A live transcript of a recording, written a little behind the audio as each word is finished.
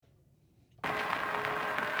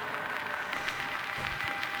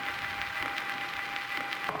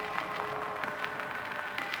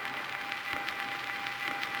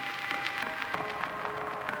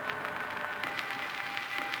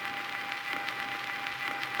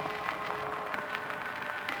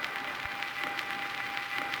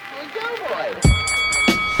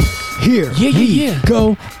Here we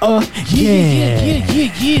go again.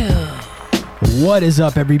 Yeah. What is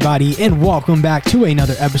up, everybody, and welcome back to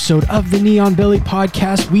another episode of the Neon Billy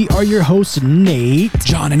Podcast. We are your hosts, Nate,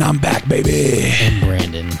 John, and I'm back, baby. And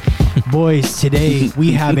Brandon. Boys, today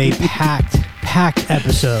we have a packed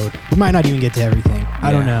episode. We might not even get to everything.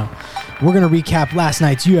 I don't know. We're going to recap last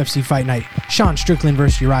night's UFC Fight Night, Sean Strickland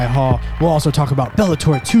versus Uriah Hall. We'll also talk about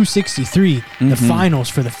Bellator 263, the finals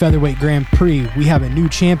for the Featherweight Grand Prix. We have a new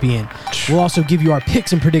champion. We'll also give you our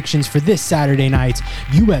picks and predictions for this Saturday night's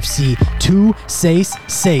UFC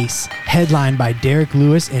 266, headlined by Derek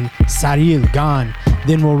Lewis and Ciryl Gane.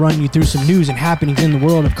 Then we'll run you through some news and happenings in the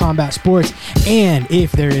world of combat sports. And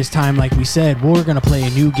if there is time, like we said, we're going to play a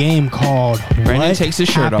new game called Brandon Takes His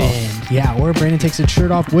Shirt Off. Yeah, or Brandon Takes His Shirt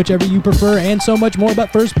Off, whichever you prefer, and so much more. But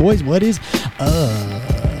first, boys, what is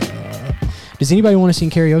Does anybody want to sing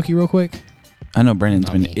karaoke real quick? I know Brandon's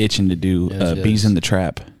been itching to do Bees in the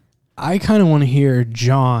Trap. I kind of want to hear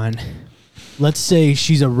John. Let's say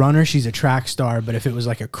she's a runner, she's a track star, but if it was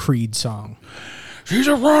like a Creed song. She's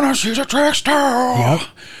a runner, she's a track star. Yep.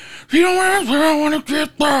 She don't want to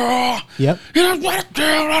get there. Yep. You don't want to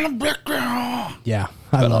get on a big girl. Yeah,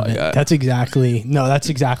 I love it. That's exactly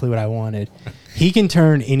what I wanted. He can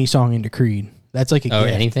turn any song into Creed. That's like a gift.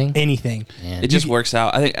 Anything? Anything. Man. It just works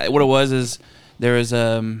out. I think what it was is there was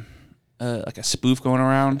like a spoof going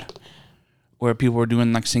around where people were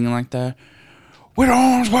doing like singing like that. With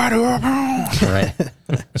arms wide open. Right.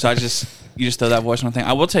 So you just throw that voice on the thing.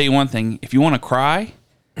 I will tell you one thing. If you want to cry,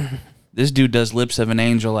 this dude does Lips of an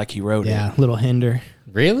Angel like he wrote it. Yeah, Little Hinder.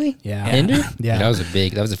 Really? Yeah. Hinder? Yeah. That was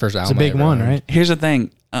the first album. It's a big one, right? Here's the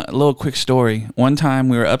thing. A little quick story. One time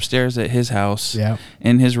we were upstairs at his house. Yeah.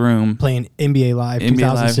 In his room. Playing NBA Live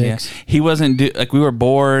 2006. Yeah. He wasn't we were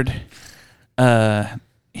bored.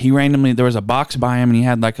 He randomly, there was a box by him and he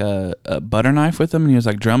had like a butter knife with him and he was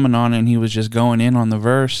like drumming on it and he was just going in on the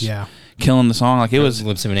verse. Yeah. Killing the song. Like it was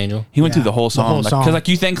Lips of an Angel. He went through the whole song. Because like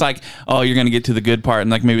you think like, oh, you're going to get to the good part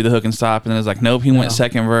and like maybe the hook and stop. And then it's like, nope, he went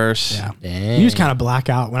second verse. Yeah. Dang. You just kind of black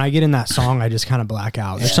out. When I get in that song, I just kind of black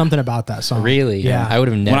out. There's something about that song. Really? Yeah. I would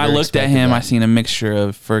have never. When I looked at him, that. I seen a mixture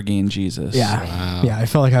of Fergie and Jesus. Yeah. Wow. Yeah. I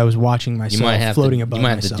felt like I was watching myself floating above You might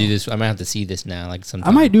have myself. to do this. I might have to see this now. Like sometime.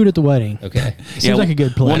 I might do it at the wedding. Okay. Seems like a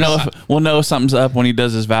good plan. We'll know if something's up when he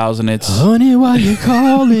does his vows and it's... Honey, why you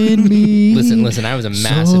calling me? Listen. I was a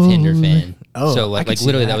massive Hinder fan. Oh, so like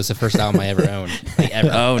literally that was the first album I ever owned. Like ever.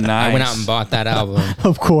 Oh, nice. I went out and bought that album.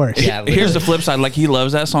 Of course. Yeah. Literally. Here's the flip side. Like he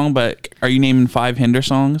loves that song, but are you naming 5 Hinder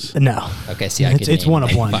songs? No. Okay, see, It's one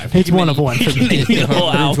of one. It's one of one for me. The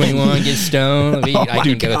whole album. 21, Get Stoned. I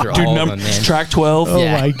can go through all of them, man. Track 12. Oh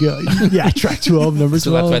Yeah. my God. Yeah, track 12, number 12.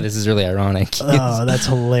 So that's why this is really ironic. Oh, that's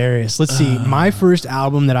hilarious. Let's see. My first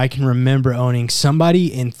album that I can remember owning,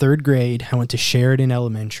 somebody in 3rd grade, I went to Sheridan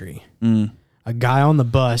Elementary. A guy on the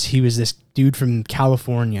bus, he was this dude from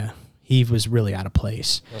California. He was really out of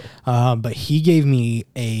place. But he gave me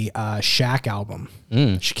a Shaq album,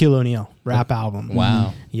 Shaquille O'Neal rap album.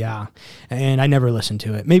 Wow. Yeah. And I never listened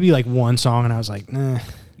to it. Maybe like one song, and I was like,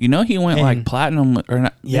 You know he went like platinum or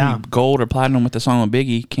not, maybe gold or platinum with the song with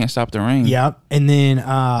Biggie, Can't Stop the Rain. Yep. And then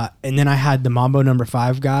I had the Mambo No.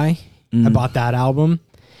 5 guy. I bought that album.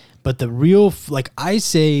 But the real, like I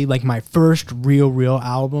say, like my first real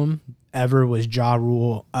album ever was Ja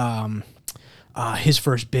Rule. His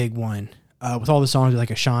first big one. With all the songs with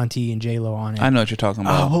like Ashanti and J-Lo on it. I know what you're talking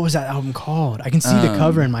about. What was that album called? I can see the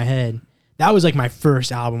cover in my head. That was like my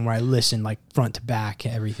first album where I listened like front to back,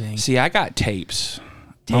 everything. See, I got tapes.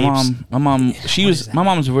 My mom,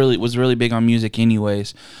 was really big on music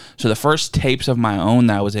anyways. So the first tapes of my own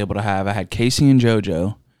that I was able to have, I had Casey and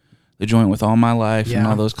JoJo, The Joint with All My Life and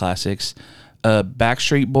all those classics,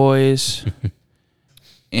 Backstreet Boys,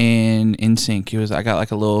 and NSYNC. I got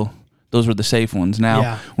like a little. Those were the safe ones.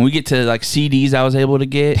 Now, when we get to like CDs, I was able to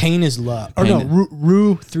get Pain is Love. Or no,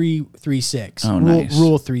 Rule 336. Oh, nice.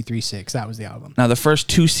 Rule 336. That was the album. Now, the first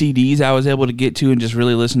 2 CDs I was able to get to and just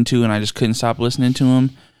really listen to, and I just couldn't stop listening to them,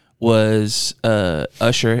 was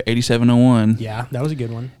Usher, 8701. Yeah, that was a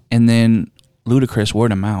good one. And then Ludacris,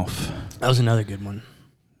 Word of Mouth. That was another good one.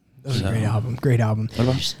 That was a great album. Great album. What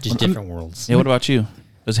about just different worlds? Yeah, what about you?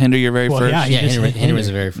 Was Hinder your very first? Yeah, Hinder was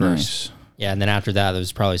the very first. Nice. Yeah, and then after that, there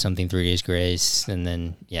was probably something 3 Days Grace, and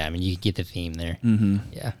then you get the theme there. Mm-hmm.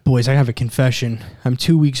 Yeah, boys, I have a confession. I'm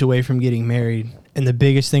 2 weeks away from getting married, and the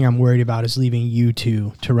biggest thing I'm worried about is leaving you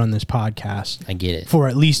two to run this podcast. I get it. For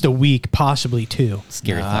at least a week, possibly 2.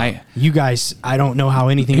 Scary thought. You guys, I don't know how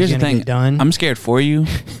anything's going to get done. I'm scared for you.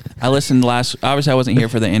 I listened obviously I wasn't here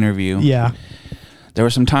for the interview. Yeah. There were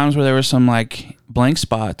some times where there were some like blank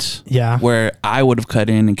spots. Yeah. Where I would have cut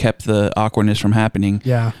in and kept the awkwardness from happening.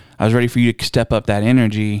 Yeah. I was ready for you to step up that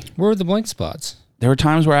energy. Where were the blank spots? There were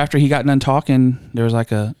times where after he got done talking, there was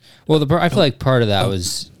like a... Well, I feel like part of that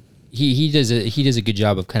was he does a good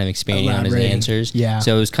job of kind of expanding on his answers. Yeah.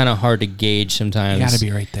 So it was kind of hard to gauge sometimes. You got to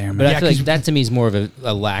be right there, man. But I feel like that to me is more of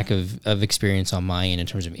a lack of experience on my end in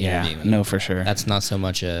terms of interviewing. Yeah, no, for sure. That's not so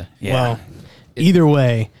much a... Yeah. Well, either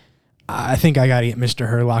way, I think I got to get Mr.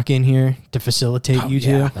 Herlock in here to facilitate you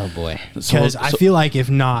two. Oh, boy. Because I feel like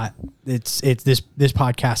if not, it's this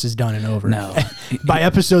podcast is done and over. No. By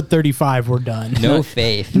episode 35, we're done. No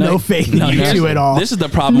faith. No faith in you two at all. This is the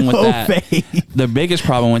problem with No that. faith. The biggest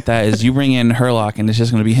problem with that is you bring in Herlock and it's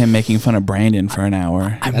just going to be him making fun of Brandon for an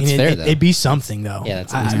hour. I That's mean, fair, though. it'd be something though. Yeah,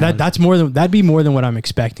 that's that's more than that'd be more than what I'm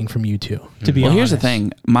expecting from you two. To be Well, honest, here's the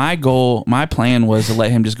thing. My plan was to let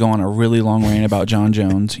him just go on a really long rant about John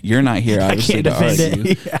Jones. You're not here, I obviously, can't to defend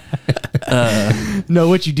argue. it. No,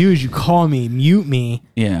 what you do is you call me, mute me,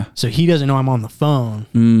 Yeah. so he doesn't know I'm on the phone,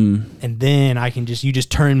 and then you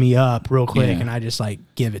just turn me up real quick, Yeah. and I just like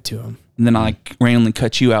give it to him. And then I like randomly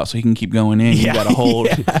cut you out so he can keep going in. You Yeah. got to hold.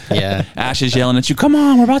 Yeah. Ash is yelling at you, come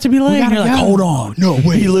on, we're about to be late. And gotta you're like, go. hold on. No,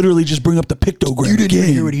 wait. He literally just bring up the pictogram You didn't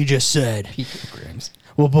again. hear what he just said. Picograms.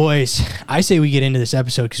 Well, boys, I say we get into this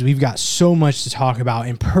episode because we've got so much to talk about.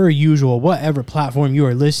 And per usual, whatever platform you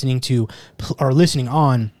are listening to or listening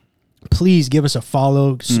on, please give us a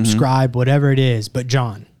follow, subscribe, whatever it is. But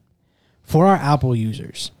John, for our Apple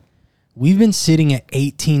users, we've been sitting at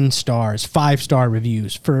 18 stars, 5-star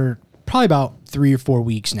reviews for probably about 3 or 4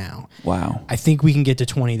 weeks now. Wow. I think we can get to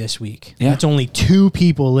 20 this week. Yeah. That's only 2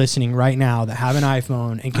 people listening right now that have an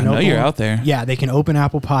iPhone and can I know you're out there. Yeah, they can open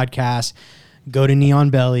Apple Podcasts, go to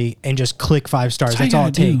Neon Belly, and just click 5 stars. That's That's all all you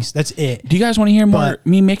it gotta do. takes. That's it. Do you guys want to hear more But-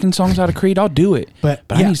 me making songs out of Creed? I'll do it. But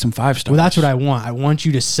I yeah. need some 5 stars. Well, that's what I want. I want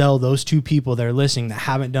you to sell those 2 people that are listening that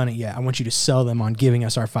haven't done it yet. I want you to sell them on giving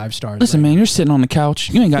us our 5 stars. Listen, man, you're sitting on the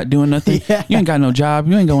couch. You ain't got doing nothing. Yeah. You ain't got no job.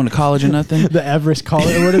 You ain't going to college or nothing. The Everest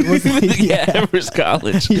College. What's it? yeah, Everest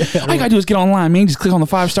College. Yeah. All you gotta do is get online, man. Just click on the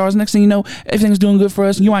 5 stars. Next thing you know, everything's doing good for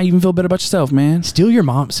us. And you might even feel better about yourself, man. Steal your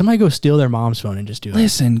mom. Somebody go steal their mom's phone and just do it.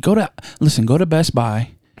 Listen, go to Best Buy.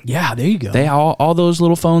 Yeah, there you go. They all those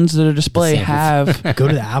little phones that are display The samples. have go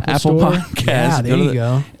to the Apple Apple Store. Podcasts. Yeah, there you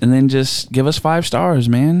go. And then just give us 5 stars,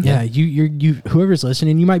 man. Yeah, you whoever's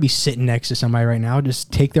listening, you might be sitting next to somebody right now.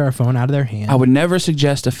 Just take their phone out of their hand. I would never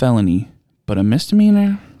suggest a felony, but a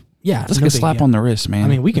misdemeanor. Yeah, Let's no get a big slap deal. on the wrist, man. I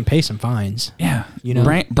mean, we can pay some fines. yeah, you know,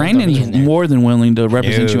 Brandon's in there. more than willing to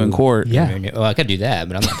represent you in No. court. Yeah. Well, I could do that,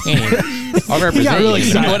 but I'm not paying. I'll represent got really you.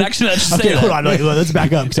 excited. What actually I just Okay, say hold that? on. Let's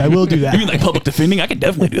back up because I will do that. You mean like public defending? I could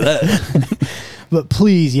definitely do that. But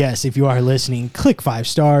please, yes, if you are listening, click 5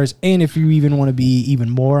 stars. And if you even want to be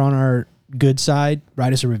even more on our good side,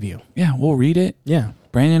 write us a review. Yeah, we'll read it. Yeah.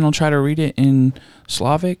 Brandon will try to read it in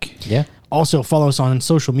Slavic. Yeah. Also, follow us on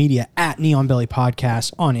social media at Neon Belly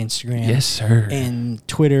Podcast on Instagram. Yes, sir. And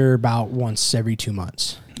Twitter about once every 2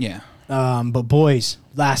 months. Yeah. But boys,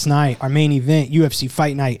 last night, our main event, UFC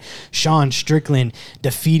Fight Night, Sean Strickland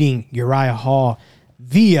defeating Uriah Hall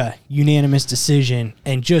via unanimous decision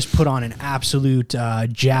and just put on an absolute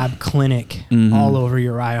jab clinic all over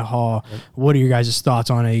Uriah Hall. What are your guys' thoughts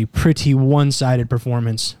on a pretty one-sided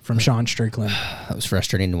performance from Sean Strickland? That was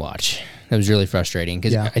frustrating to watch. That was really frustrating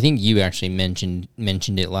because Yeah. I think you actually mentioned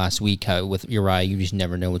it last week how with Uriah you just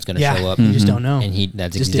never know what's going to Yeah, show up. you just don't know. And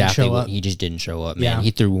that's Just didn't exactly show what up. he just didn't show up. Man, Yeah.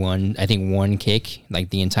 he threw one kick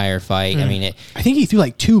like the entire fight. I mean, I think he threw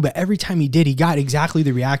like 2, but every time he did, he got exactly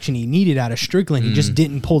the reaction he needed out of Strickland. He just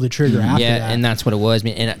didn't pull the trigger after yeah, that. and that's what it was.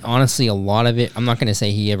 Man, and honestly, a lot of it. I'm not going to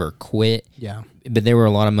say he ever quit. Yeah. But there were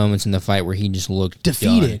a lot of moments in the fight where he just looked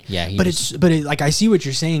Defeated. done. Yeah, like I see what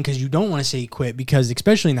you're saying because you don't want to say he quit because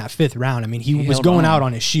especially in that 5th round, I mean he was held going on. out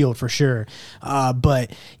on his shield for sure.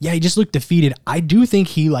 But yeah, he just looked defeated. I do think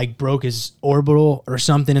he like broke his orbital or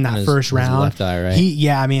something in that His- first his round. left eye, right?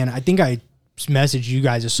 I mean, I think I messaged you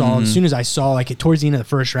guys. As soon as I saw like it towards the end of the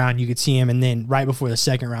first round, you could see him, and then right before the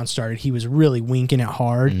second round started, he was really winking it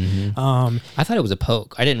hard. I thought it was a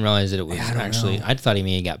poke. I didn't realize that it was I don't actually. know. I thought he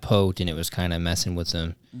may have got poked and it was kind of messing with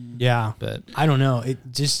him. Yeah, But I don't know.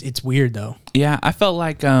 It's weird though. Yeah, I felt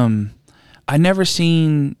like I never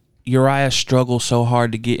seen Uriah struggle so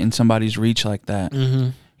hard to get in somebody's reach like that. Mm-hmm.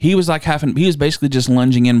 He was like he was basically just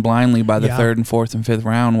lunging in blindly by the Yeah. 3rd and 4th and 5th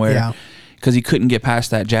round where because he couldn't get past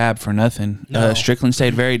that jab for nothing. No. Strickland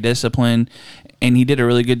stayed very disciplined, and he did a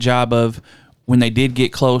really good job of when they did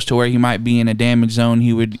get close to where he might be in a damage zone,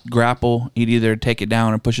 he would grapple. He'd either take it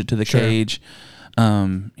down or push it to the cage.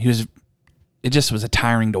 It just was a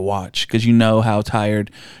tiring to watch because you know how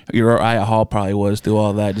tired Uriah Hall probably was through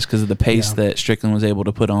all that just because of the pace that Strickland was able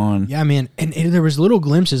to put on. Yeah, man. And there was little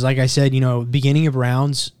glimpses, like I said, beginning of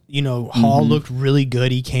rounds, Hall looked really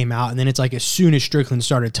good. He came out, and then it's like as soon as Strickland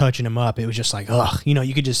started touching him up, it was just like, ugh,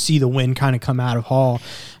 you could just see the wind kind of come out of Hall.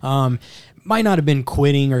 Might not have been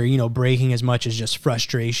quitting or, breaking as much as just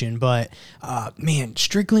frustration, but man,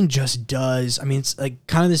 Strickland just does. I mean, it's like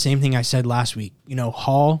kind of the same thing I said last week.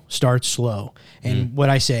 Hall starts slow. And what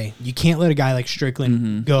I say, you can't let a guy like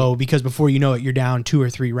Strickland go, because before you know it, you're down 2 or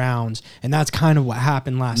 3 rounds. And that's kind of what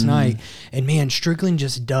happened last night. And man, Strickland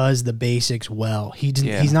just does the basics well.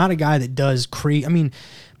 He's not a guy that does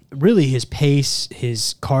really his pace,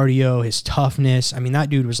 his cardio, his toughness. I mean, that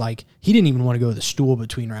dude was like, he didn't even want to go to the stool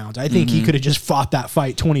between rounds. I think he could have just fought that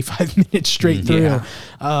fight 25 minutes straight through.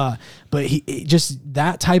 Yeah. But just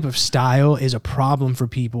that type of style is a problem for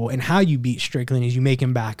people. And how you beat Strickland is you make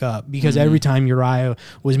him back up, because every time Uriah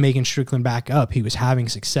was making Strickland back up, he was having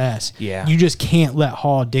success. Yeah. You just can't let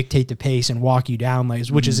Hall dictate the pace and walk you down,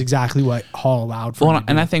 which is exactly what Hall allowed for. Well,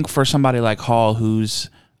 and I think for somebody like Hall, who's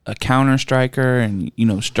a counter striker, and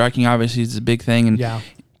striking obviously is a big thing,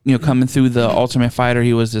 and coming through the Ultimate Fighter,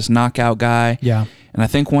 he was this knockout guy. Yeah. And I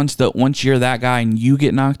think once you're that guy and you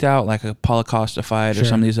get knocked out, like a Paulo Costa fight or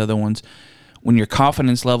some of these other ones, when your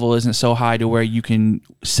confidence level isn't so high to where you can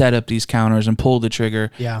set up these counters and pull the trigger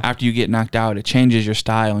after you get knocked out, it changes your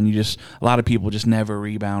style, and a lot of people just never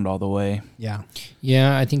rebound all the way. Yeah.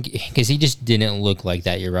 Yeah, I think because he just didn't look like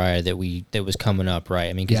that Uriah that was coming up, right?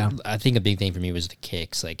 I mean, because I think a big thing for me was the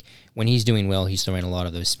kicks. Like, when he's doing well, he's throwing a lot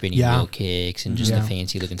of those spinning wheel kicks and just the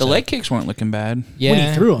fancy looking stuff. The leg kicks weren't looking bad. Yeah. When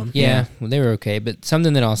he threw them. Yeah, well, they were okay. But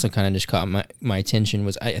something that also kind of just caught my attention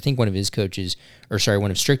was, I think one of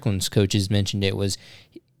Strickland's coaches mentioned it was,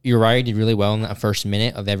 Uriah did really well in that first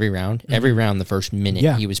minute of every round. Every round, the first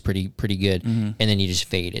minute, he was pretty good, and then he just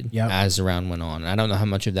faded as the round went on. And I don't know how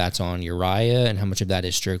much of that's on Uriah and how much of that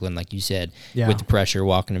is Strickland, like you said, with the pressure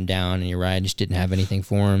walking him down, and Uriah just didn't have anything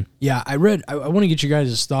for him. Yeah, I want to get your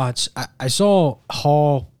guys' thoughts. I saw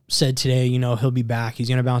Hall said today, he'll be back. He's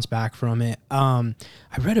going to bounce back from it.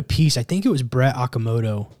 I read a piece, I think it was Brett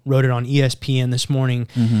Okamoto, wrote it on ESPN this morning,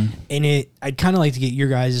 and I'd kind of like to get your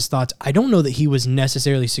guys' thoughts. I don't know that he was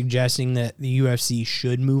necessarily suggesting that the UFC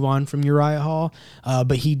should move on from Uriah Hall,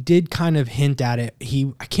 but he did kind of hint at it.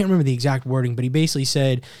 I can't remember the exact wording, but he basically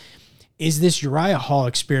said, is this Uriah Hall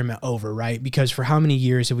experiment over, right? Because for how many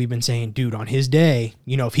years have we been saying, dude, on his day,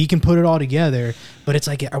 if he can put it all together, but it's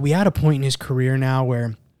like, are we at a point in his career now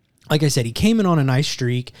where, like I said, he came in on a nice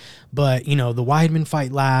streak, but, the Weidman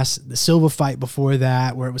fight last, the Silva fight before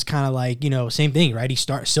that, where it was kind of like, same thing, right?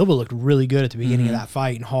 Silva looked really good at the beginning of that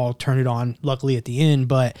fight, and Hall turned it on, luckily, at the end,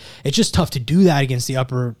 but it's just tough to do that against the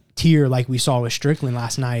upper tier like we saw with Strickland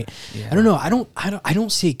last night. Yeah. I don't know. I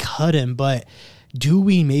don't say cut him, but do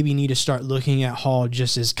we maybe need to start looking at Hall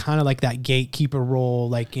just as kind of like that gatekeeper role?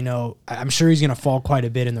 Like, I'm sure he's going to fall quite a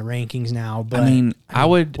bit in the rankings now. But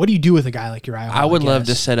what do you do with a guy like Uriah Hall? I would love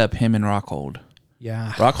to set up him and Rockhold.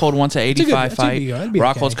 Yeah. Rockhold wants an 85 fight.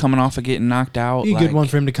 Rockhold's coming off of getting knocked out. Be a good one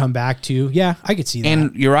for him to come back to. Yeah, I could see that.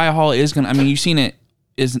 And Uriah Hall is going to, you've seen it.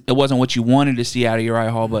 It wasn't what you wanted to see out of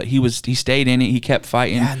Uriah Hall, but he stayed in it. He kept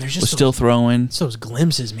fighting. Yeah, and was still throwing. It's those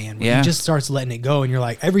glimpses, man. When he just starts letting it go, and you're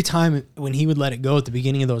like, every time when he would let it go at the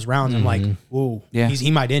beginning of those rounds, I'm like, whoa,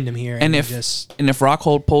 he might end him here. And if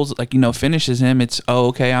Rockhold pulls, finishes him, it's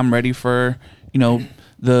okay. I'm ready for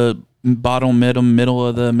the middle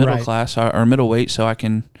of the middle class or middleweight, so I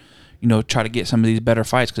can try to get some of these better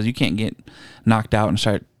fights, because you can't get knocked out and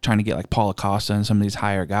start trying to get like Paulo Costa and some of these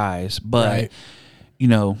higher guys, but.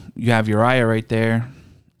 You have Uriah right there.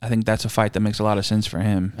 I think that's a fight that makes a lot of sense for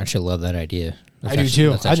him. I actually love that idea. I do too.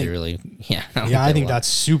 That's actually really, I think that's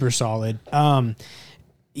super solid.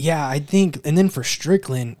 Yeah, I think, and then for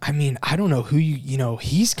Strickland, I don't know who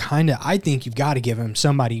he's kind of, I think you've got to give him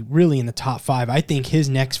somebody really in the top 5. I think his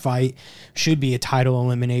next fight should be a title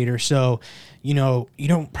eliminator. So, you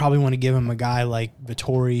don't probably want to give him a guy like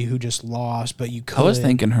Vettori who just lost, but you could. I was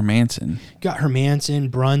thinking Hermanson. Got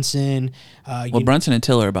Hermanson, Brunson. Brunson and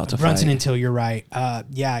Till are about to fight. Brunson and Till, you're right.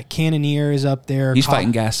 Cannonier is up there. He's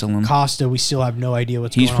fighting Gastelum. Costa, we still have no idea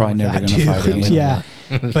what's going on. He's probably never going to fight him. Yeah.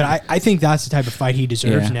 But I think that's the type of fight he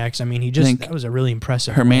deserves next. That was a really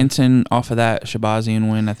impressive Hermanson win. Off of that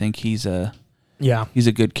Shabazian win, I think he's a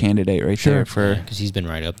good candidate there for, because he's been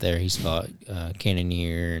right up there. He's fought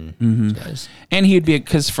Cannonier and those guys. And he'd be,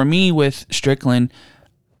 because for me with Strickland,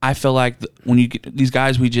 I feel like when you get these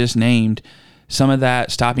guys we just named, some of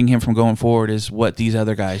that stopping him from going forward is what these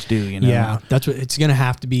other guys do, you know? Yeah, that's what it's going to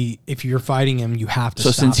have to be. If you're fighting him, you have to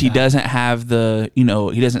So stop since he that. doesn't have the,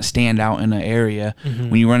 he doesn't stand out in an area,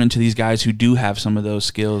 when you run into these guys who do have some of those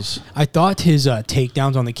skills. I thought his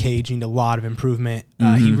takedowns on the cage need a lot of improvement.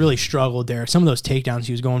 He really struggled there. Some of those takedowns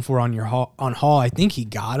he was going for on Hall, I think he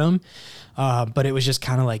got them. But it was just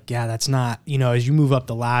kind of like, yeah, that's not, as you move up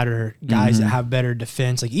the ladder, guys that have better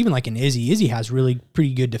defense, like even like an Izzy has really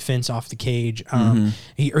pretty good defense off the cage.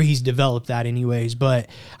 He's developed that anyways. But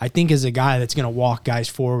I think as a guy that's going to walk guys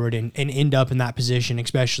forward and end up in that position,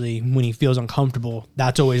 especially when he feels uncomfortable,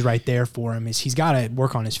 that's always right there for him. Is he's got to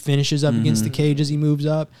work on his finishes up against the cage as he moves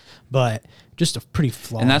up, but just a pretty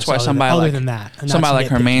flawless. And that's why somebody like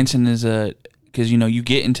Hermanson is because you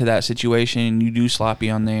get into that situation, you do sloppy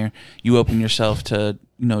on there, you open yourself to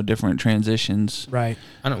different transitions. Right.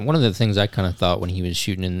 One of the things I kind of thought when he was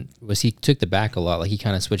shooting was he took the back a lot, like he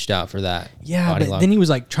kind of switched out for that. Yeah, but then he was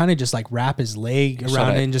like trying to just like wrap his leg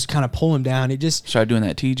around it and just kind of pull him down. It just started doing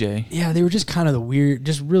that TJ. Yeah, they were just kind of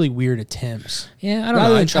really weird attempts. Yeah, I don't know.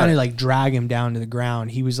 Rather than trying to like drag him down to the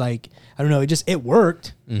ground, he was like, I don't know, it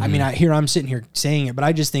worked. I mean, I'm sitting here saying it, but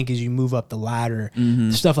I just think as you move up the ladder,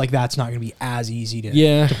 stuff like that's not going to be as easy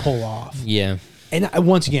to pull off. Yeah. And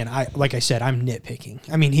once again, like I said, I'm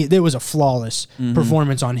nitpicking. I mean, there was a flawless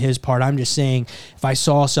performance on his part. I'm just saying, if I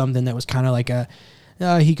saw something that was kind of like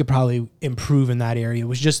he could probably improve in that area. It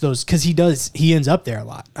was just those, because he ends up there a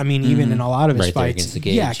lot. I mean, even in a lot of his fights,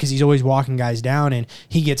 yeah, because he's always walking guys down, and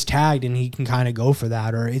he gets tagged, and he can kind of go for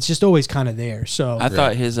that, or it's just always kind of there. So I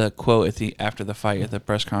thought his quote after the fight at the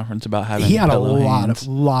press conference about having he had a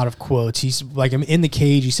lot of quotes. He's like, I'm in the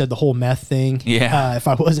cage. He said the whole meth thing. Yeah, if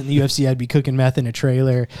I wasn't in the UFC, I'd be cooking meth in a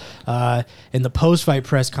trailer. In the post-fight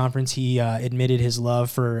press conference, he admitted his love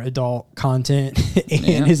for adult content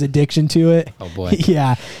and his addiction to it. Oh boy.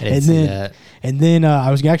 Yeah, I didn't see that. And then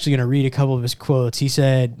I was actually going to read a couple of his quotes. He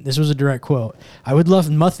said, this was a direct quote, "I would love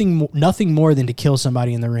nothing more than to kill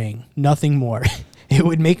somebody in the ring. Nothing more. It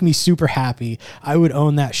would make me super happy. I would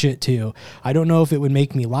own that shit too. I don't know if it would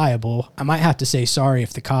make me liable. I might have to say sorry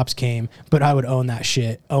if the cops came, but I would own that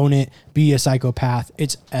shit. Own it. Be a psychopath.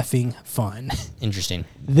 It's effing fun." Interesting.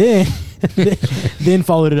 Then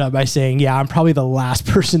followed it up by saying, yeah, I'm probably the last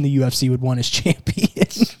person the UFC would want as champion.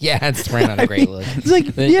 Yeah, it's ran on a great look. It's like,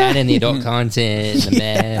 yeah. And in the adult content, the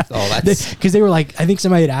meth, all that. Because they were like, I think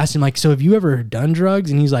somebody had asked him, like, so have you ever done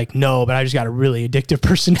drugs? And he's like, no, but I just got a really addictive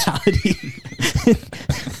personality.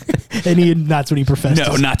 And that's when he professed.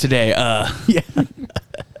 No, not today. Yeah.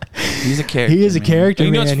 He's a character. He is a character.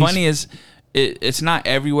 You know what's funny is it's not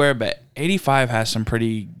everywhere, but 85 has some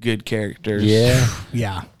pretty good characters. Yeah.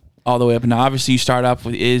 Yeah. All the way up. And obviously you start off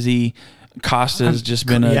with Izzy. Costa's just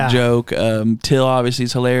been a joke. Till obviously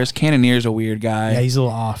is hilarious. Cannonier's a weird guy. Yeah, he's a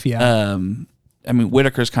little off. Yeah. I mean,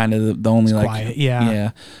 Whitaker's kind of the only quiet,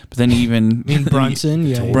 yeah. But then even Brunson,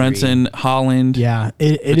 yeah, Brunson, Holland, yeah,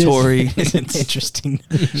 Vittori. It's interesting.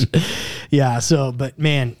 Yeah. So, but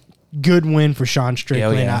man, good win for Sean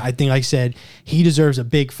Strickland. Yeah. I think, like I said, he deserves a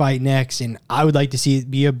big fight next, and I would like to see it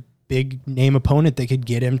be a big name opponent that could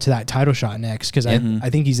get him to that title shot next, because I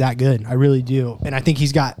think he's that good. I really do. And I think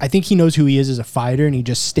he knows who he is as a fighter, and he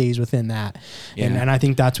just stays within that. Yeah. And I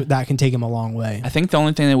think that can take him a long way. I think the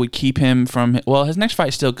only thing that would keep him from, well, his next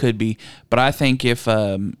fight still could be, but I think if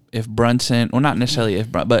Brunson, well, not necessarily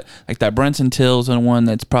but like that Brunson Till's the one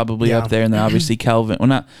that's probably up there, and then obviously Kelvin.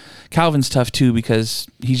 Well, Calvin's tough too, because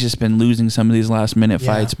he's just been losing some of these last minute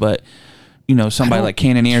fights, but somebody like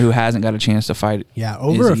Cannonier who hasn't got a chance to fight. Yeah,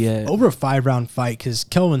 over a 5-round fight, because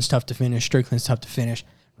Kelvin's tough to finish, Strickland's tough to finish.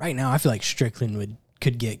 Right now, I feel like Strickland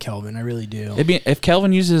could get Kelvin. I really do. If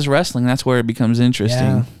Kelvin uses his wrestling, that's where it becomes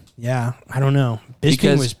interesting. Yeah. I don't know.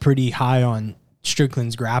 Bisping was pretty high on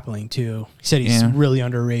Strickland's grappling too. He said he's really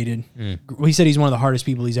underrated. He said he's one of the hardest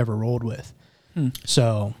people he's ever rolled with.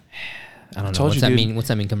 So I don't know. What's that mean? What's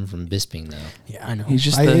that mean coming from Bisping though? Yeah, I know. He's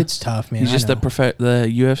just it's tough, man. He's just the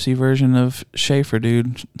UFC version of Schaefer,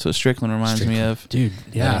 dude. That's what Strickland reminds me of, dude.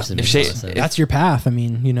 Yeah, if that's your path. I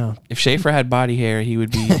mean, if Schaefer had body hair, he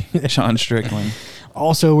would be Sean Strickland.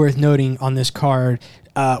 Also worth noting on this card.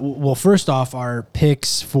 Well, first off, our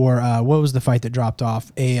picks for what was the fight that dropped off?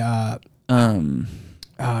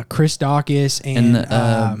 Chris Daukaus and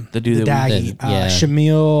the dude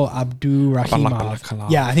Shamil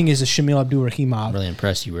Abdurakhimov. Yeah, I think it's a Shamil Abdurakhimov. I'm really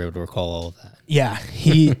impressed you were able to recall all of that. Yeah,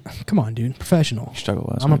 he. Come on, dude, professional.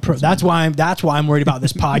 I'm a pro. That's why I'm worried about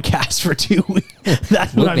this podcast for 2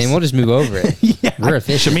 weeks. We'll just move over it. Yeah. We're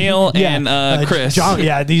official. Shamil and Chris. John,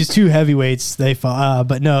 these two heavyweights. They fall.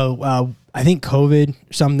 But no, I think COVID,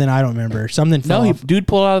 something, I don't remember. Something fell off. Dude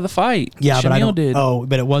pulled out of the fight. Yeah, but I Shamil don't. did. Oh,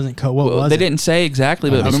 but it wasn't COVID. What was They it? didn't say exactly,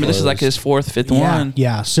 but remember, this is like his fourth, fifth one.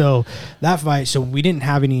 Yeah. So that fight, so we didn't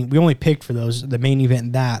have any. We only picked for those, the main event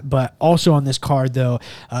and that. But also on this card, though,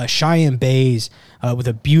 Cheyenne Bays with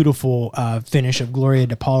a beautiful finish of Gloria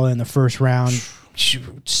DePaula in the first round. She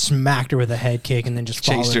smacked her with a head kick and then just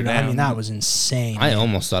Chased followed her it. I down. mean, that was insane. I man.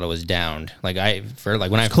 almost thought it was downed. Like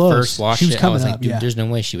when I close. first watched She was it, I was coming like, up, dude, yeah. there's no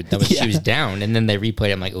way she would. She was down, and then they replayed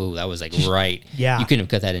it. I'm like, oh, that was like right. Yeah. You couldn't have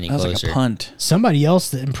cut that any That was closer. like a punt. Somebody else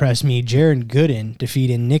that impressed me, Jaron Gooden,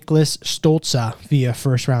 defeated Nicholas Stolza via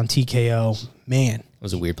first round TKO. Man. It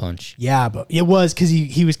was a weird punch. Yeah, but it was because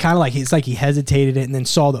he was kind of like, it's like he hesitated it and then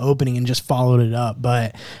saw the opening and just followed it up.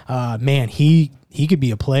 But man, he could be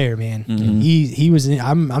a player, man. He was.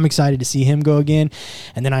 I'm excited to see him go again.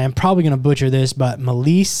 And then I am probably going to butcher this, but I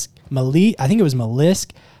think it was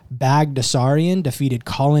Malisk Bagdasarian defeated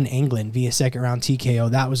Colin England via second round TKO.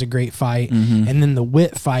 That was a great fight. And then the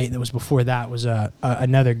Witt fight that was before that was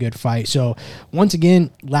another good fight. So once again,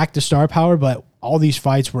 lacked the star power, but all these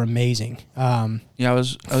fights were amazing. Yeah, I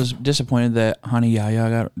was disappointed that Hani Yahya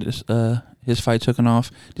got this, his fight taken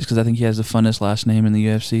off just because I think he has the funnest last name in the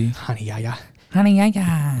UFC. Honey, yeah. Hani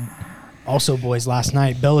Yahya. Also, boys, last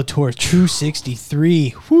night, Bellator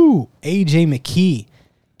 263. Whoo! AJ McKee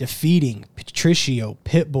defeating Patricio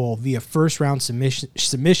Pitbull via first round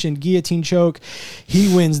submission guillotine choke.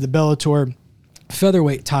 He wins the Bellator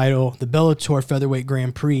featherweight title, the Bellator featherweight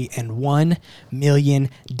Grand Prix, and $1 million.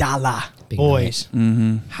 Big Boys,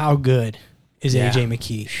 how good is Yeah. AJ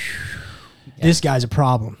McKee? This guy's a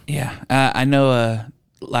problem. Yeah, I know.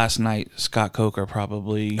 Last night, Scott Coker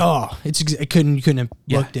probably. Oh, you couldn't have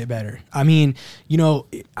looked it better. I mean,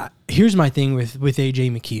 here's my thing with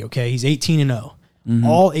AJ McKee. Okay, he's 18-0.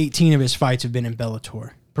 All 18 of his fights have been in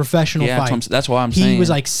Bellator, professional fights. That's why I'm he saying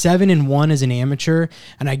was like 7-1 as an amateur,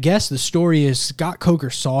 and I guess the story is Scott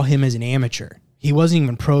Coker saw him as an amateur. He wasn't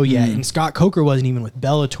even pro yet, and Scott Coker wasn't even with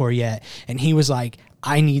Bellator yet, and he was like,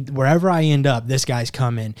 I need, wherever I end up, this guy's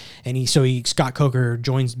coming. And Scott Coker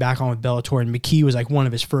joins back on with Bellator, and McKee was like one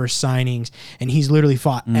of his first signings, and he's literally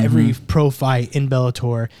fought every pro fight in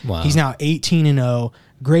Bellator. Wow. He's now 18-0.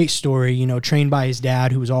 Great story, trained by his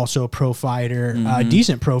dad, who was also a pro fighter,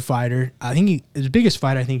 decent pro fighter. I think his biggest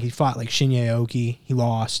fight, I think he fought like Shinya Aoki. He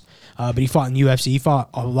lost, but he fought in the UFC. He fought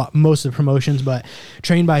most of the promotions, but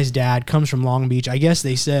trained by his dad, comes from Long Beach. I guess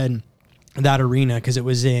they said that arena because it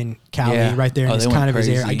was in Cali, right there, and it's kind of his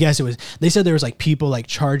area. I guess it was. They said there was like people like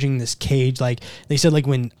charging this cage. Like they said, like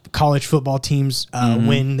when college football teams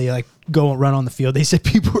win, they like go and run on the field. They said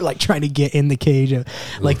people were like trying to get in the cage.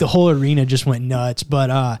 Like the whole arena just went nuts.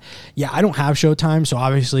 But yeah, I don't have Showtime, so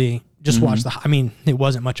obviously just watch the. I mean, it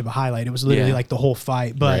wasn't much of a highlight. It was literally like the whole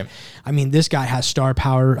fight. But I mean, this guy has star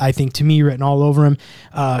power. I think to me, written all over him.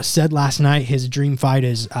 Said last night his dream fight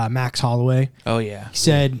is Max Holloway. Oh yeah. He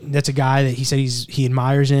said that's a guy that he said he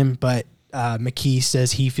admires him, but McKee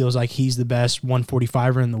says he feels like he's the best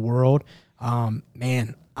 145er in the world.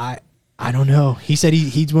 Man, I don't know. He said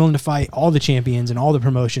he's willing to fight all the champions and all the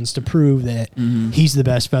promotions to prove that he's the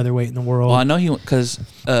best featherweight in the world. Well, I know because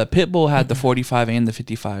Pitbull had the 45 and the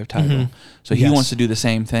 55 title, so he wants to do the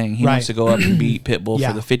same thing. He wants to go up and beat Pitbull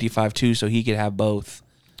for the 55 too, so he could have both.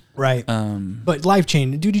 Right. But life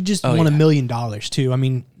changing, dude. He just won $1 million too. I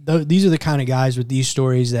mean, these are the kind of guys with these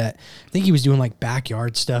stories that I think he was doing like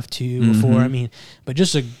backyard stuff too before. I mean, but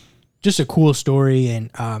just a cool story, and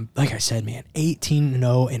like I said, man,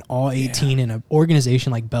 18-0 in all 18 in an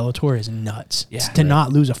organization like Bellator is nuts. Yeah, to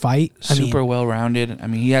not lose a fight, Super well rounded. I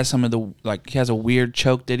mean, he has some of the he has a weird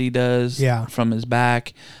choke that he does. From his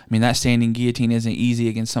back. I mean, that standing guillotine isn't easy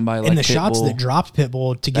against somebody like Pitbull. And the shots that dropped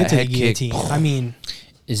Pitbull to get to the guillotine. I mean,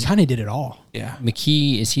 kind of did it all. Yeah.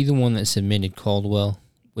 McKee, is he the one that submitted Caldwell?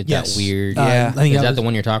 With that weird, I think is that the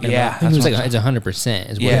one you're talking about? It's like it's 100%.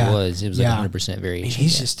 Is what it was. It was like 100% variation.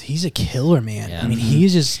 He's a killer, man. I mean,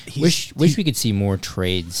 he's wish we could see more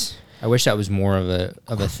trades. I wish that was more of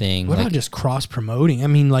a thing. What about just cross promoting? I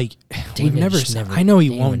mean, like we've never. I know he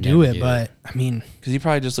won't do it, but I mean, because he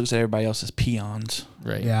probably just looks at everybody else as peons.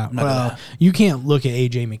 Right. Yeah. Well, you can't look at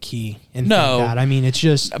AJ McKee and think that. I mean, it's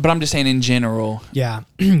just. But I'm just saying in general. Yeah,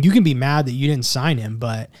 you can be mad that you didn't sign him,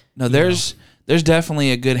 but no, there's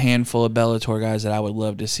definitely a good handful of Bellator guys that I would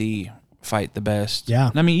love to see fight the best. Yeah.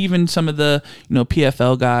 And I mean, even some of the,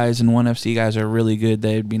 PFL guys and ONE FC guys are really good.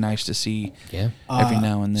 They'd be nice to see every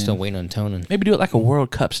now and then. Still waiting on Tonin. Maybe do it like a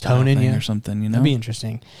World Cup style thing or something, That'd be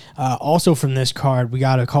interesting. Also from this card, we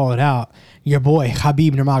got to call it out. Your boy,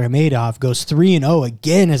 Khabib Nurmagomedov, goes 3-0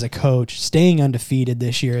 again as a coach, staying undefeated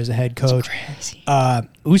this year as a head coach. That's crazy.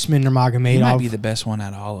 Usman Nurmagomedov. He might be the best one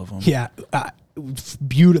out of all of them. Yeah.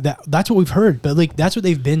 Beautiful. That's what we've heard, but like that's what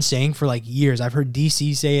they've been saying for like years. I've heard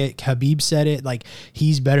DC say it. Khabib said it. Like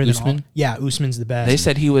he's better than Usman? Yeah, Usman's the best. They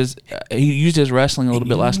said he used his wrestling a little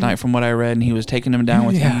bit last night from what I read, and he was taking him down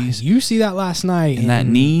with ease. You see that last night, and that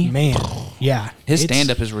knee, man. Yeah, his stand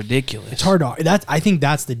up is ridiculous. It's hard to. I think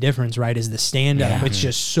that's the difference, right? Is the stand up? It's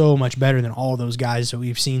just so much better than all those guys that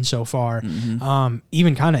we've seen so far.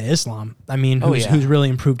 Even kind of Islam. I mean, who's really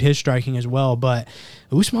improved his striking as well, but.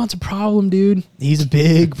 Usman's a problem, dude. He's a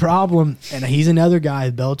big problem. And he's another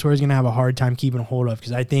guy Bellator is going to have a hard time keeping a hold of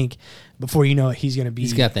because I think before you know it, he's going to be...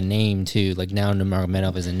 He's got the name, too. Like, now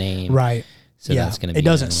Nurmagomedov is a name. Right. So that's going to be... It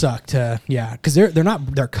doesn't suck to... Yeah. Because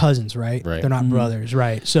they're cousins, right? Right. They're not brothers,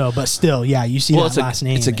 right? So, but still, yeah, you see that last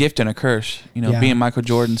name. It's a gift and a curse. Being Michael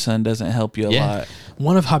Jordan's son doesn't help you a lot.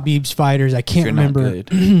 One of Khabib's fighters, I can't remember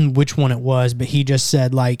which one it was, but he just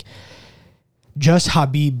said, like, just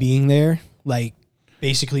Khabib being there, like,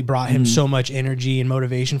 basically brought him so much energy and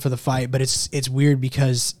motivation for the fight. But it's weird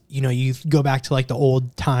because, you go back to like the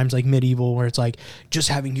old times, like medieval, where it's like just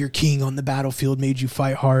having your king on the battlefield made you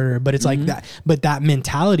fight harder. But it's like that. But that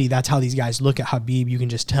mentality, that's how these guys look at Khabib. You can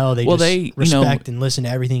just tell they respect and listen to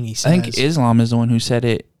everything he says. I think Islam is the one who said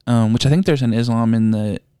it, which I think there's an Islam in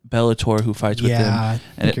the Bellator who fights with him.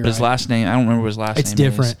 And his last name, I don't remember his last name. It's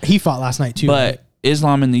different. He fought last night too. But right?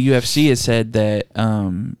 Islam in the UFC has said that,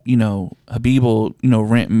 Khabib will,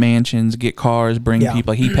 rent mansions, get cars, bring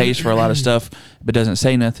people. Like, he pays for a lot of stuff, but doesn't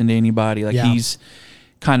say nothing to anybody. Like, he's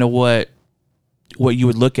kind of what you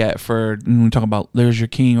would look at for when we talk about there's your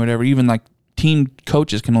king or whatever. Even like team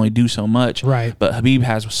coaches can only do so much. Right. But Khabib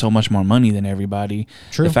has so much more money than everybody.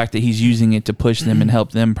 True. The fact that he's using it to push them and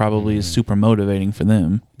help them probably is super motivating for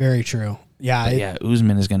them. Very true. Yeah.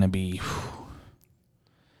 Usman is going to be...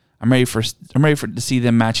 I'm ready to see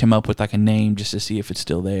them match him up with like a name just to see if it's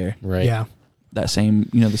still there. Right. Yeah. That same,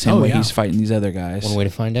 the same way he's fighting these other guys. One way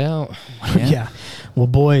to find out. Yeah. Well,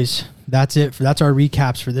 boys, that's it. That's our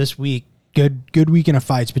recaps for this week. Good weekend of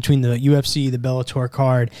fights between the UFC, the Bellator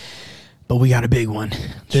card, but we got a big one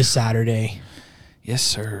this Saturday. Yes,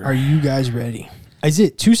 sir. Are you guys ready? Is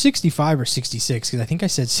it 265 or 66? Because I think I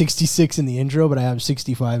said 66 in the intro, but I have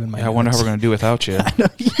 65 in my notes. I wonder how we're going to do without you. I know,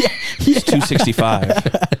 It's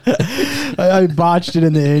 265. I botched it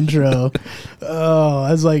in the intro. Oh,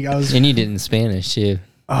 I was. And you did it in Spanish, too.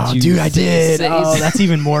 Oh, dude, I did. Oh, that's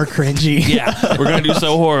even more cringy. Yeah, we're going to do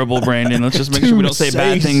so horrible, Brandon. Let's just make sure we don't say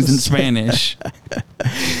bad things in Spanish.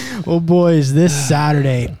 Well, boys, this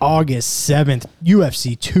Saturday, August 7th,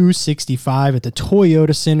 UFC 265 at the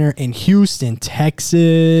Toyota Center in Houston,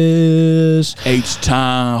 Texas.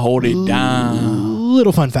 H-time, hold it down.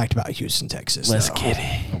 Little fun fact about Houston, Texas. Let's get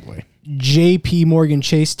it. Oh, boy. JP Morgan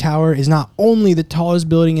Chase Tower is not only the tallest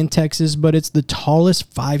building in Texas, but it's the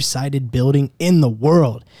tallest five-sided building in the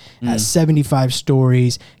world at 75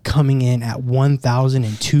 stories, coming in at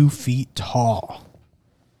 1,002 feet tall.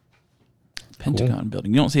 Pentagon building.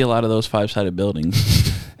 You don't see a lot of those five-sided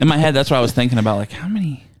buildings. In my head, that's what I was thinking about. Like, how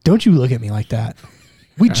many? Don't you look at me like that.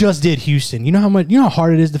 We just did Houston. You know how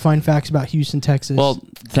hard it is to find facts about Houston, Texas? Well,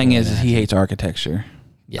 the thing is he hates architecture.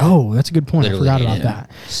 Yeah. Oh, that's a good point. Literally, I forgot about that.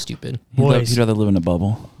 Stupid. Boys, he'd rather live in a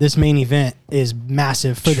bubble. This main event is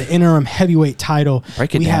massive. For the interim heavyweight title,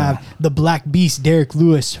 we have the Black Beast, Derek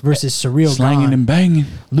Lewis, versus Ciryl Gane. Slanging and banging.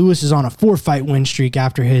 Lewis is on a 4-fight win streak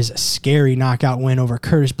after his scary knockout win over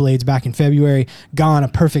Curtis Blades back in February. Gane, a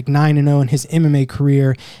perfect 9-0 in his MMA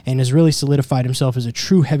career, and has really solidified himself as a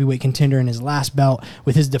true heavyweight contender in his last bout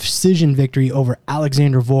with his decision victory over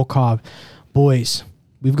Alexander Volkov. Boys,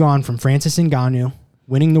 we've gone from Francis Ngannou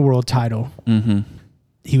winning the world title.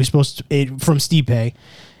 He was supposed to, from Stipe.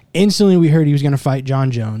 Instantly, we heard he was going to fight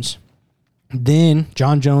John Jones. Then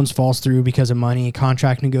John Jones falls through because of money,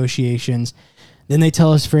 contract negotiations. Then they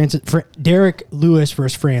tell us Derek Lewis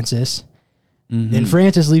versus Francis. Then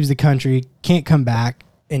Francis leaves the country, can't come back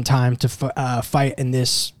in time to fight in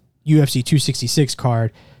this UFC 266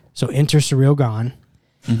 card. So enter Ciryl Gane.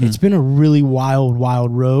 It's been a really wild,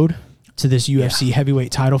 wild road to this UFC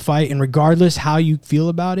heavyweight title fight. And regardless how you feel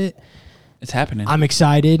about it, it's happening. I'm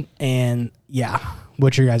excited. And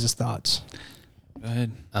what's your guys' thoughts? Go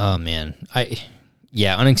ahead. Oh, man.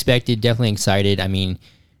 Unexpected, definitely excited. I mean,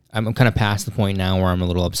 I'm kind of past the point now where I'm a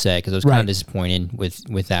little upset because I was kind Right. of disappointed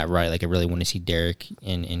with that. Right, like I really want to see Derek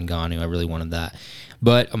in Ngannou. I really wanted that,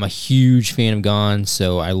 but I'm a huge fan of Gon,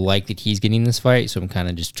 so I like that he's getting this fight. So I'm kind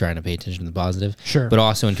of just trying to pay attention to the positive. Sure. But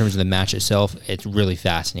also in terms of the match itself, it's really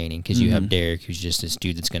fascinating because you have Derek, who's just this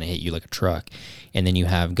dude that's going to hit you like a truck, and then you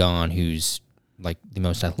have Gon, who's like the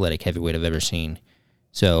most athletic heavyweight I've ever seen.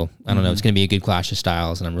 So I don't know. It's going to be a good clash of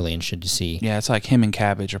styles, and I'm really interested to see Yeah, it's like him and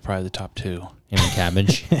Cabbage are probably the top two. him and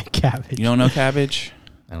Cabbage. Cabbage. You don't know Cabbage?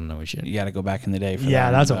 I don't know what shit. You got to go back in the day for that.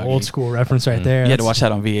 Yeah, that's an doggy. old school reference right there. You had to That's- watch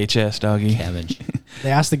that on VHS, doggy. Cabbage.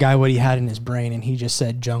 They asked the guy what he had in his brain, and he just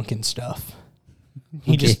said junk and stuff.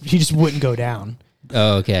 He just wouldn't go down.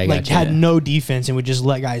 Oh, okay. I got Like you. had no defense and would just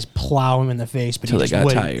let guys plow him in the face, but Till he they just got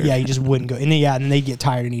wouldn't. tired. Yeah, he just wouldn't go. And then they'd get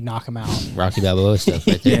tired and he'd knock him out. Rocky Balboa stuff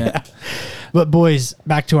right there. Yeah. But boys,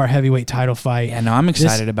 back to our heavyweight title fight. Yeah, no, I'm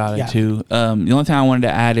excited about yeah. it too. The only thing I wanted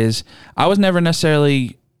to add is I was never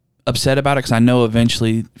necessarily upset about it because I know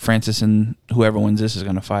eventually Francis and whoever wins this is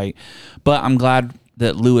going to fight. But I'm glad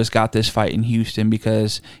that Lewis got this fight in Houston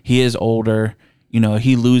because he is older. You know,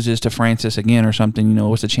 he loses to Francis again or something. You know,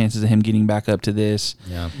 what's the chances of him getting back up to this?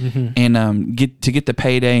 Yeah. And get the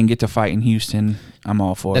payday and get to fight in Houston. I'm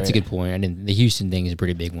all for That's it. a good point. The Houston thing is a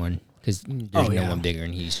pretty big one because there's no yeah. one bigger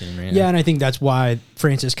in Houston right Yeah, now. and I think that's why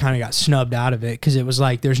Francis kind of got snubbed out of it because it was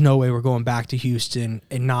like, there's no way we're going back to Houston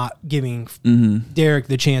and not giving Derek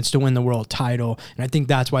the chance to win the world title. And I think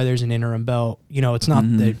that's why there's an interim belt. You know, it's not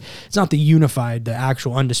the unified, the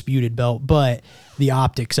actual undisputed belt, but the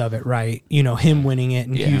optics of it, right? You know, him winning it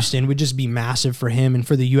in Houston would just be massive for him and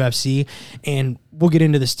for the UFC. And we'll get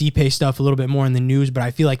into the Stipe stuff a little bit more in the news, but I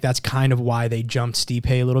feel like that's kind of why they jumped Stipe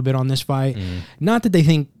a little bit on this fight. Not that they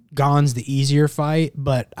think Gon's the easier fight,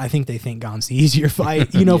 but I think they think Gon's the easier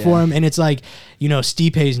fight, you know, for him. And it's like, you know,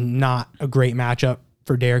 Stipe's not a great matchup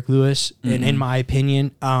for Derek Lewis, in my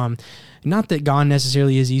opinion. Not that Gon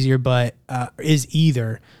necessarily is easier, but is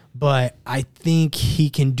either. But I think he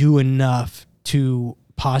can do enough to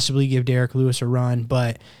possibly give Derek Lewis a run,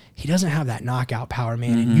 but he doesn't have that knockout power,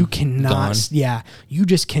 man. And you cannot, you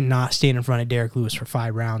just cannot stand in front of Derek Lewis for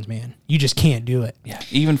 5 rounds, man. You just can't do it. Yeah,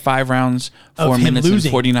 even 5 rounds, Of 4 him minutes losing.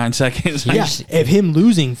 and 49 seconds. Yeah, if him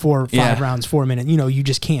losing for 5 Yeah. rounds, 4 minutes, you know, you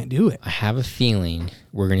just can't do it. I have a feeling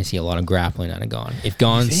we're going to see a lot of grappling out of Gon. If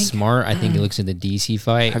Gon's smart, I think he looks at the DC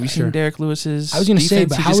fight. Have you seen Derek Lewis's I was going to say, defense?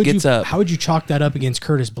 but He how just would gets you up. how would you chalk that up against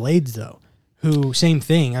Curtis Blades though? Who same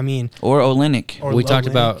thing. I mean, Or Olenek. or We talked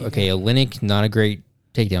Olenek, about, yeah. Olenek, not a great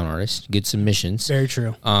takedown artist, good submissions. Very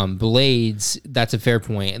true. Blades, that's a fair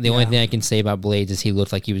point. The only thing I can say about Blades is he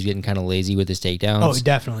looked like he was getting kind of lazy with his takedowns. Oh,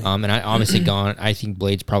 definitely. And I obviously Gon, I think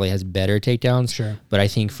Blades probably has better takedowns. Sure. But I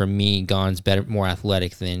think for me, Gon's better, more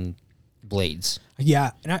athletic than Blades.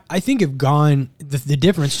 Yeah, and I think if Gon, the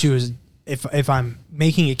difference too is if I'm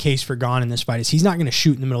making a case for Gon in this fight is he's not going to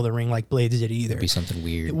shoot in the middle of the ring like Blades did either. Be something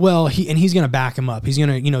weird. Well, he's going to back him up. He's going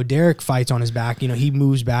to, you know, Derek fights on his back. You know, he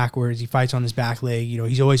moves backwards. He fights on his back leg. You know,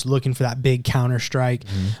 he's always looking for that big counter strike.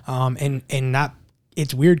 And that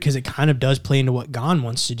it's weird because it kind of does play into what Gon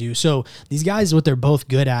wants to do. So these guys, what they're both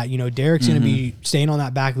good at, you know, Derek's going to be staying on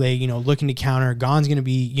that back leg, you know, looking to counter. Gon's going to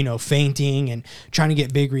be, you know, feinting and trying to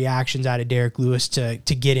get big reactions out of Derek Lewis to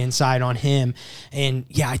get inside on him. And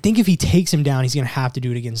yeah, I think if he takes him down, he's going to have to do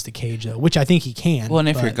it against the cage though, which I think he can. Well, and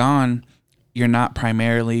if but- you're gone, you're not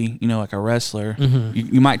primarily, you know, like a wrestler.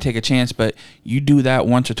 You might take a chance, but you do that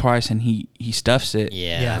once or twice and he stuffs it.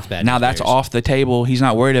 Yeah, Yeah. that's bad. Now news that's bears. off the table. He's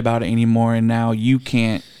not worried about it anymore. And now you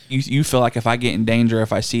can't, you feel like if I get in danger,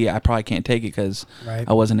 if I see it, I probably can't take it because Right.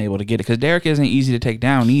 I wasn't able to get it. Because Derek isn't easy to take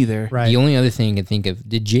down either. right. The only other thing I can think of,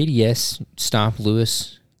 did JDS stop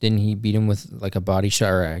Lewis? Didn't he beat him with like a body shot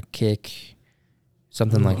or a kick?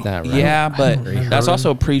 Something like that, right? Yeah, but remember. that's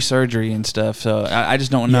also pre-surgery and stuff. So I just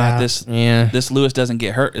don't know Yeah. if Yeah. this Lewis doesn't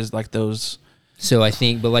get hurt is like those. So I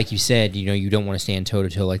think, but like you said, you know, you don't want to stand toe to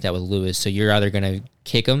toe like that with Lewis. So you're either going to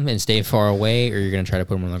kick him and stay far away, or you're going to try to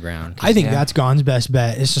put him on the ground. I think Yeah. that's Gon's best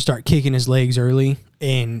bet is to start kicking his legs early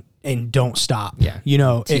and don't stop. Yeah. You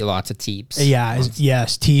know, Lots of teeps.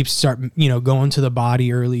 yes, teeps start, you know, going to the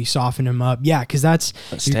body early, soften him up. Yeah, because that's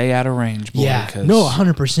Stay out of range, boy. yeah, 'cause- no,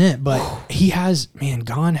 100%. But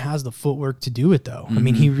Gon has the footwork to do it though. I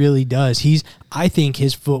mean, he really does. I think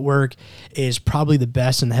his footwork is probably the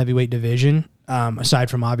best in the heavyweight division. Aside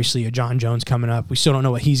from obviously a John Jones coming up, we still don't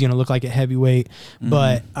know what he's going to look like at heavyweight.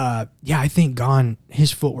 But I think Gon, his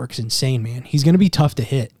footwork's insane, man. He's going to be tough to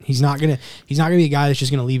hit. He's not gonna be a guy that's just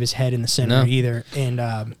going to leave his head in the center No. either.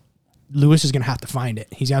 And Lewis is going to have to find it.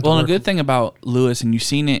 He's got to Well, and work. a good thing about Lewis, and you've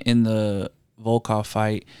seen it in the Volkov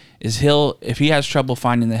fight is if he has trouble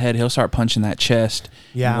finding the head, he'll start punching that chest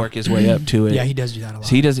and work his way up to it. Yeah, he does do that a lot.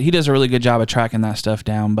 So he does a really good job of tracking that stuff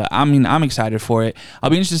down. But I mean, I'm excited for it. I'll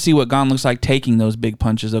be interested to see what Gane looks like taking those big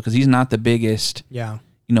punches though, because he's not the biggest. Yeah.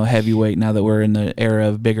 Heavyweight now that we're in the era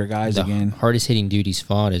of bigger guys again. Hardest hitting dude he's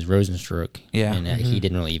fought is Rosenstruck. Yeah. And he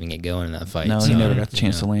didn't really even get going in that fight. No, he never got the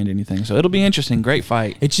chance to land anything. So it'll be interesting. Great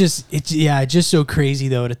fight. It's just so crazy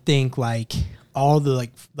though to think like all the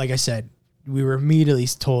like I said, we were immediately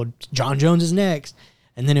told John Jones is next,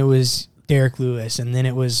 and then it was Derek Lewis, and then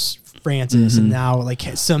it was Francis, and now like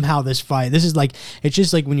somehow this fight. This is like it's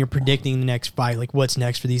just like when you're predicting the next fight, like what's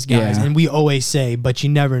next for these guys, and we always say, but you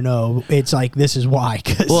never know. It's like this is why.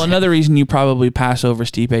 Well, another reason you probably pass over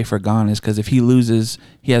Stipe for Gane is because if he loses,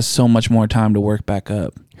 he has so much more time to work back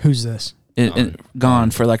up. Who's this? Gane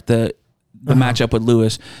for like the matchup with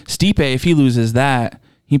Lewis. Stipe, if he loses that,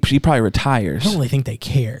 he probably retires. I don't really think they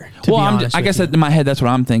care. Well, I guess in my head, that's what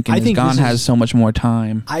I'm thinking. I think Gane has so much more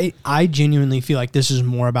time. I genuinely feel like this is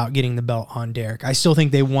more about getting the belt on Derek. I still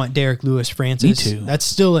think they want Derek Lewis Francis. Me too. It's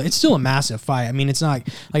still a massive fight. I mean, it's not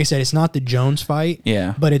like I said, it's not the Jones fight.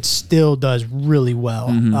 Yeah. But it still does really well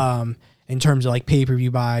in terms of like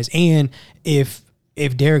pay-per-view buys, and if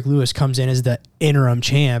Derek Lewis comes in as the interim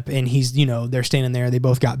champ and he's, they're standing there, they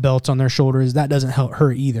both got belts on their shoulders, that doesn't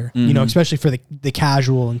hurt either, especially for the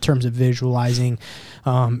casual in terms of visualizing.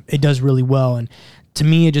 It does really well. And to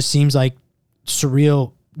me, it just seems like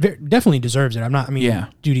Surreal definitely deserves it.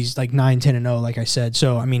 Dude, he's like 9-10-0, like I said.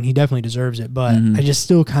 So, I mean, he definitely deserves it, but I just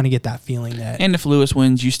still kind of get that feeling that. And if Lewis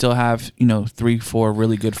wins, you still have, 3-4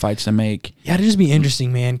 really good fights to make. Yeah, it'd just be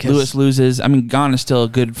interesting, man. Lewis loses. I mean, Gane is still a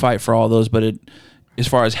good fight for all those, but as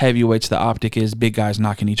far as heavyweights, the optic is big guys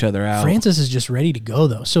knocking each other out. Francis is just ready to go,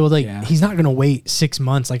 though. So, he's not going to wait 6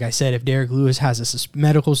 months, like I said, if Derek Lewis has a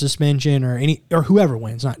medical suspension or whoever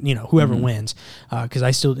wins, not, whoever wins. Because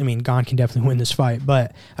Gane can definitely win this fight.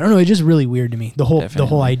 But, I don't know, it's just really weird to me, the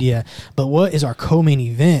whole idea. But what is our co-main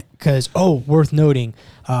event? Because, worth noting,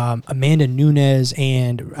 Amanda Nunes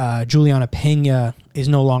and Juliana Pena is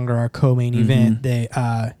no longer our co-main event. They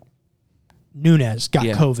Nunes got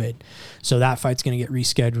COVID, so that fight's going to get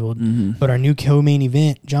rescheduled. But our new co-main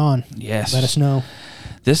event, John, let us know.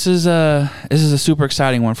 This is a super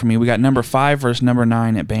exciting one for me. We got number 5 versus number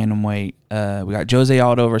 9 at bantamweight. We got Jose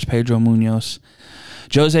Aldo versus Pedro Munoz.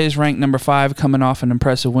 Jose is ranked number 5, coming off an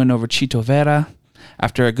impressive win over Chito Vera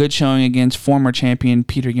after a good showing against former champion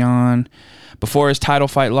Peter Yan. Before his title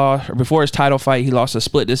fight, he lost a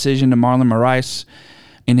split decision to Marlon Moraes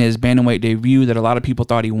in his bantamweight debut that a lot of people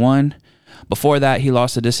thought he won. Before that, he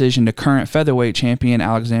lost a decision to current featherweight champion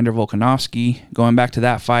Alexander Volkanovski. Going back to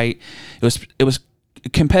that fight, it was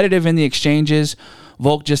competitive in the exchanges.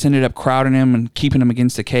 Volk just ended up crowding him and keeping him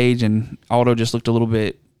against the cage, and Aldo just looked a little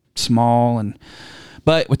bit small.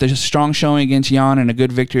 But with a strong showing against Yan and a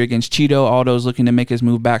good victory against Chito, Aldo's looking to make his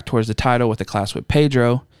move back towards the title with a clash with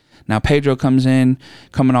Pedro. Now Pedro comes in,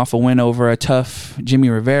 coming off a win over a tough Jimmy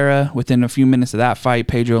Rivera. Within a few minutes of that fight,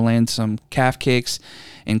 Pedro lands some calf kicks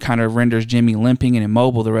and kind of renders Jimmy limping and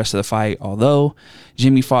immobile the rest of the fight. Although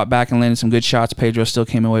Jimmy fought back and landed some good shots, Pedro still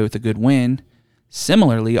came away with a good win.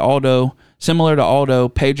 Similar to Aldo,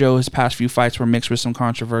 Pedro, his past few fights were mixed with some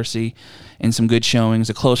controversy and some good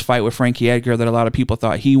showings. A close fight with Frankie Edgar that a lot of people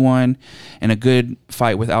thought he won, and a good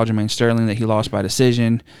fight with Aljamain Sterling that he lost by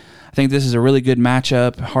decision. I think this is a really good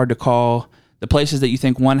matchup, hard to call. The places that you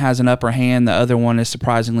think one has an upper hand, the other one is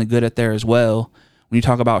surprisingly good at there as well. When you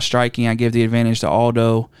talk about striking, I give the advantage to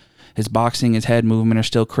Aldo. His boxing, his head movement are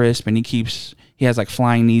still crisp, and he has like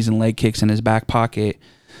flying knees and leg kicks in his back pocket.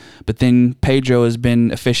 But then Pedro has been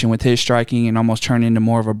efficient with his striking and almost turned into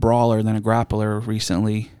more of a brawler than a grappler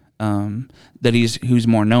recently, who's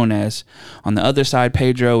more known as. On the other side,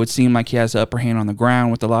 Pedro would seem like he has the upper hand on the ground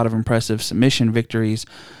with a lot of impressive submission victories.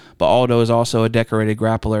 But Aldo is also a decorated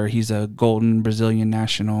grappler. He's a golden Brazilian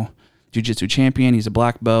national jiu-jitsu champion. He's a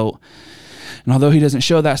black belt. And although he doesn't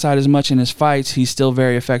show that side as much in his fights, he's still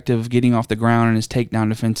very effective getting off the ground, and his takedown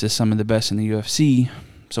defense is some of the best in the UFC.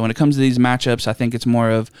 So when it comes to these matchups, I think it's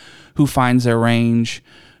more of who finds their range,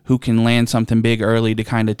 who can land something big early to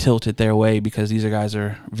kind of tilt it their way, because these guys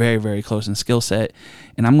are very, very close in skill set.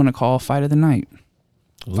 And I'm going to call fight of the night.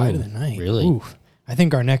 Fight of the night. Really? Ooh. I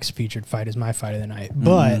think our next featured fight is my fight of the night.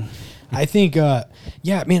 But I think, I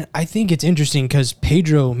think it's interesting because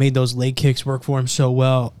Pedro made those leg kicks work for him so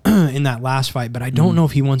well in that last fight. But I don't know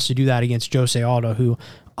if he wants to do that against Jose Aldo, who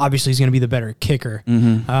obviously is going to be the better kicker.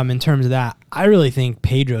 In terms of that, I really think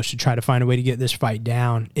Pedro should try to find a way to get this fight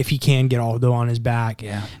down if he can get Aldo on his back.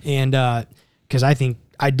 Yeah. And because I think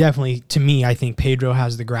I definitely, to me, I think Pedro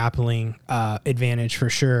has the grappling advantage for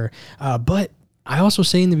sure. But I also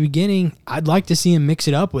say in the beginning, I'd like to see him mix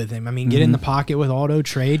it up with him. I mean, get in the pocket with Aldo,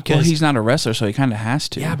 trade. Well, he's not a wrestler, so he kind of has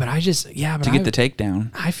to. Yeah, but to get the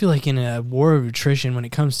takedown. I feel like in a war of attrition, when it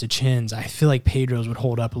comes to chins, I feel like Pedro's would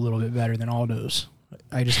hold up a little bit better than Aldo's.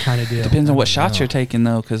 I just kind of do. Depends on what shots you're taking,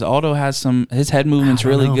 though, because Aldo has his head movement's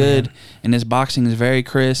really good, and his boxing is very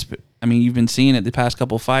crisp. I mean, you've been seeing it the past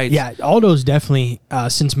couple fights. Yeah, Aldo's definitely,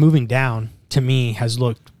 since moving down, to me, has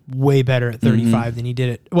looked way better at 35 than he did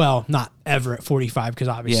it. Well, not ever at 45, because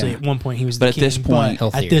obviously at one point he was the king.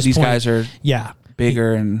 But at this point, guys are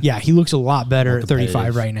bigger. He looks a lot better at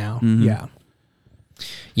 35 right now. Yeah.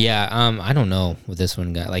 Yeah, I don't know with this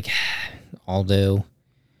one guy. Like, Aldo,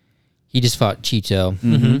 he just fought Chito,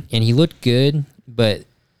 and he looked good, but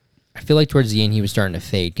I feel like towards the end he was starting to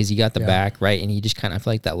fade because he got the back, right? And he just kind of, I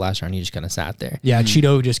feel like that last round he just kind of sat there. Yeah,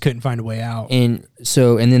 Chito just couldn't find a way out. And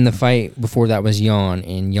then the fight before that was Yan,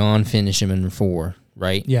 and Yan finished him in 4,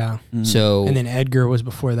 right? Yeah. So and then Edgar was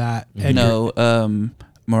before that. No,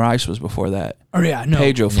 Moraes was before that. Oh yeah, no.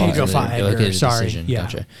 Pedro fought Edgar. Sorry. Decision. Yeah.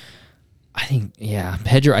 Gotcha. I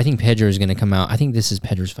think Pedro is going to come out. I think this is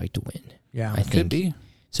Pedro's fight to win. Yeah. I think. Could be.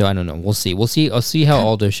 So I don't know. We'll see. I'll see how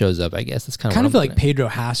Aldo shows up. I guess that's kind of feel like Pedro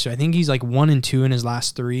has to. I think he's like 1-2 in his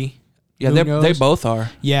last 3. Yeah, they both are.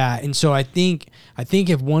 Yeah, and so I think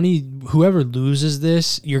if whoever loses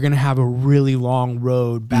this, you're gonna have a really long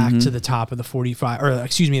road back to the top of the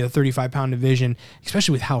 35-pound division,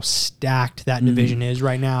 especially with how stacked that division is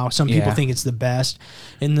right now. Some people think it's the best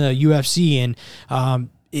in the UFC, and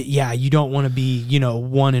you don't want to be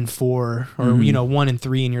 1-4 or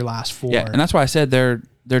 1-3 in your last 4. Yeah, and that's why I said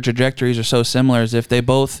their trajectories are so similar. As if they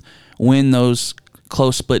both win those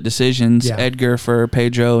close split decisions, Edgar for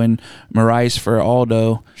Pedro and Moraes for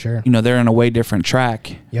Aldo. Sure, they're in a way different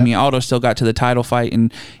track. Yep. I mean, Aldo still got to the title fight,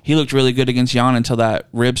 and he looked really good against Yan until that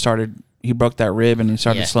rib started. He broke that rib and he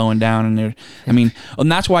started slowing down.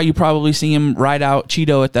 And that's why you probably see him ride out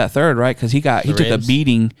Chito at that 3rd, right? Because he took a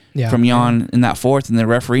beating from Yan in that 4th, and the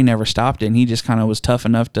referee never stopped it. And he just kind of was tough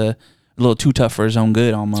enough a little too tough for his own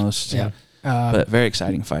good almost. Yeah, but very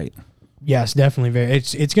exciting fight. Yes, definitely.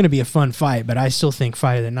 It's going to be a fun fight, but I still think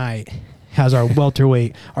fight of the night has our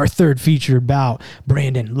welterweight, our 3rd featured bout.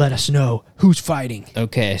 Brandon, let us know who's fighting.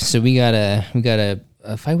 Okay, so we got a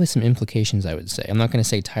fight with some implications, I would say. I'm not going to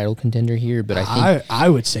say title contender here, but I think I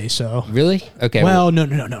would say so. Really? Okay. Well, no.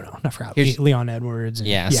 I forgot. Leon Edwards.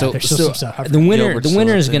 So some stuff. The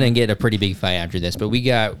winner is going to get a pretty big fight after this. But we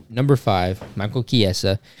got number 5, Michael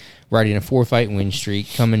Chiesa, riding a 4-fight win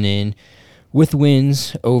streak, coming in with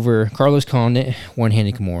wins over Carlos Condit,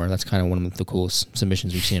 one-handed Kimura. That's kind of one of the coolest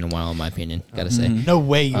submissions we've seen in a while, in my opinion, got to say. No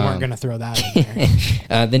way you weren't going to throw that in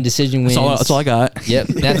there. Then decision wins. That's all I got. Yep,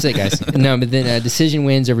 that's it, guys. No, but then decision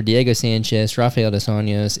wins over Diego Sanchez, Rafael Dos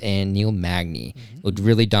Anjos, and Neil Magny. Looked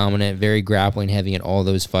really dominant, very grappling heavy in all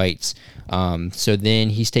those fights. So then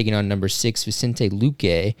he's taking on number 6, Vicente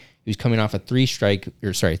Luque, who's coming off a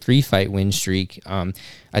 3-fight win streak.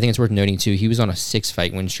 I think it's worth noting, too, he was on a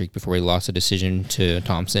 6-fight win streak before he lost a decision to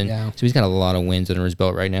Thompson. Yeah. So he's got a lot of wins under his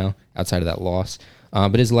belt right now, outside of that loss.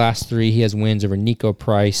 But his last 3, he has wins over Nico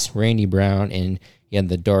Price, Randy Brown, and he had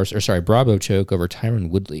the Bravo choke over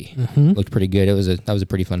Tyron Woodley. Looked pretty good. That was a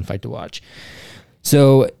pretty fun fight to watch.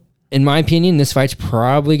 So, in my opinion, this fight's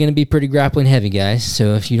probably going to be pretty grappling heavy, guys.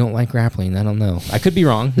 So if you don't like grappling, I don't know. I could be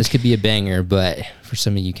wrong. This could be a banger, but for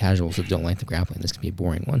some of you casuals that don't like the grappling, this could be a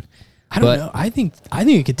boring one. I don't know. I think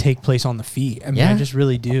it could take place on the feet. I mean, I just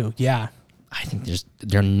really do. Yeah. I think there's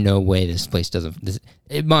no way this place doesn't.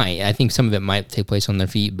 It might. I think some of it might take place on their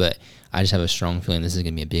feet, but I just have a strong feeling this is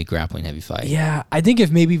going to be a big grappling heavy fight. Yeah, I think if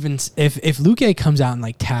Luque comes out and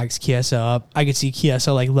like tags Chiesa up, I could see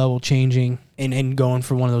Chiesa like level changing and going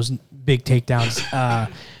for one of those big takedowns.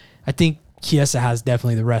 I think Chiesa has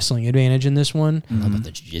definitely the wrestling advantage in this one. How about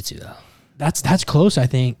the jiu-jitsu though? That's close. I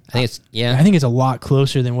think it's a lot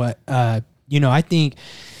closer than what I think.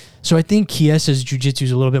 So I think Chiesa's jiu-jitsu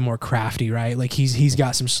is a little bit more crafty, right? Like he's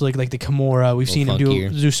got some slick, like the Kimura. We've seen him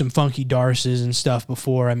do some funky darces and stuff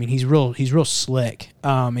before. I mean, he's real slick,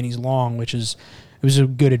 and he's long, which was a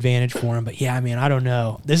good advantage for him. But yeah, I mean, I don't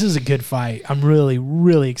know. This is a good fight. I'm really,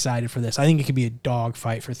 really excited for this. I think it could be a dog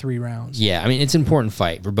fight for 3 rounds. Yeah, I mean, it's an important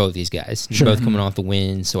fight for both these guys. They're both coming off the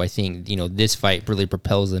win, so I think this fight really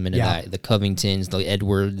propels them into the Covingtons, the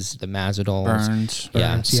Edwards, the Masvidals, Burns.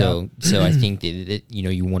 Yeah, so I think that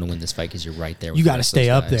you want to win this fight because you're right there. You got to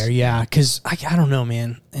stay up there, yeah. Because I don't know,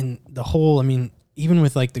 man, and the whole, I mean, even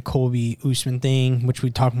with like the Colby Usman thing, which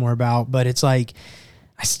we talk more about, but it's like,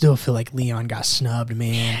 I still feel like Leon got snubbed,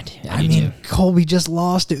 man. Yeah, I mean, Colby just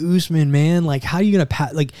lost to Usman, man. Like, how are you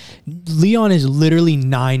gonna like? Leon is literally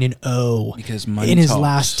 9-0 because money in his talks.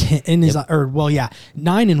 last 10. In his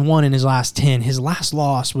 9-1 in his last 10. His last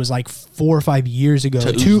loss was like 4 or 5 years ago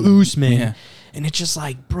to Usman. Yeah. And it's just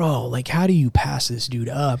like, bro, like, how do you pass this dude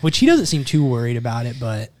up? Which he doesn't seem too worried about it,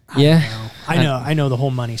 but I know the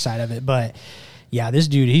whole money side of it, but. Yeah, this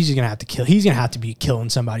dude, he's gonna have to kill. He's gonna have to be killing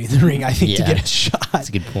somebody in the ring, I think, to get a shot. That's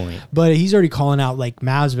a good point. But he's already calling out like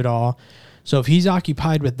Masvidal. So if he's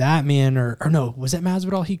occupied with that, man, or no, was that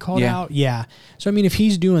Masvidal he called out? Yeah. So I mean, if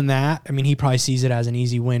he's doing that, I mean, he probably sees it as an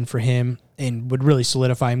easy win for him and would really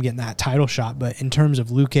solidify him getting that title shot. But in terms of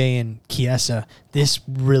Luque and Chiesa, this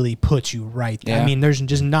really puts you right there. Yeah. I mean, there's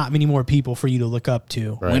just not many more people for you to look up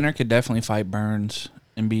to. Right. Winner could definitely fight Burns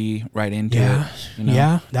and be right into Yeah. it. You know?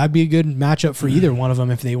 Yeah, that'd be a good matchup for either one of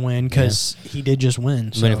them if they win, because he did just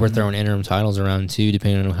win. So. But if we're throwing interim titles around too,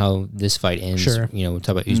 depending on how this fight ends, Sure. we'll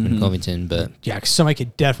talk about Usman Covington, but Yeah, because somebody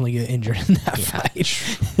could definitely get injured in that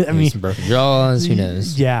fight. I mean, some broken jaws, who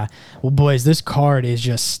knows? yeah. Well, boys, this card is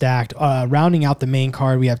just stacked. Rounding out the main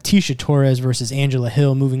card, we have Tisha Torres versus Angela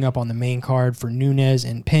Hill moving up on the main card for Nunes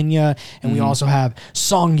and Pena. And we also have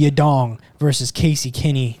Song Yadong versus Casey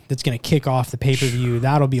Kinney that's going to kick off the pay-per-view.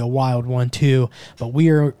 That'll be a wild one, too. But we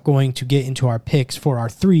are going to get into our picks for our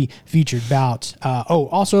 3 featured bouts.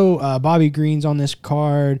 Also, Bobby Green's on this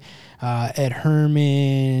card. Ed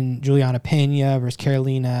Herman, Juliana Pena versus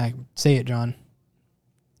Carolina. Say it, John.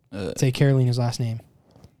 Say Carolina's last name.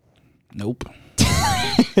 Nope.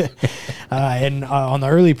 And on the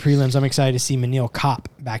early prelims, I'm excited to see Manil Kopp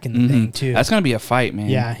back in the thing, too. That's gonna be a fight, man.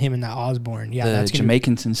 Yeah, him and that Osborne. Yeah, the that's gonna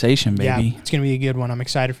Jamaican sensation, baby. Yeah, it's going to be a good one. I'm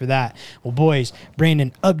excited for that. Well, boys,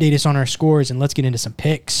 Brandon, update us on our scores, and let's get into some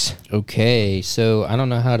picks. Okay, so I don't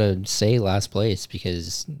know how to say last place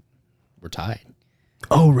because we're tied.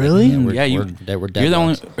 Oh, really? Yeah, we're you're deadlocked. the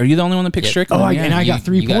only. Are you the only one that picked Yep. Strickland? Oh, Yeah. and I got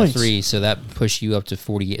 3 you points. got 3, so that pushed you up to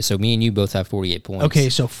 48. So me and you both have 48 points. Okay,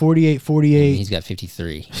 so 48, And 48, he's got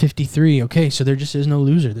 53. 53. Okay, so there just is no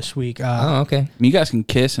loser this week. Oh, okay. You guys can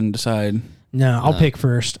kiss and decide. No, I'll pick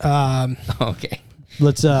first. Okay.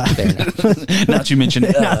 Let's Fair enough. Not you mentioned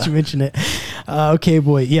it. not to mention it. Okay,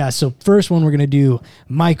 boy. Yeah, so first one we're going to do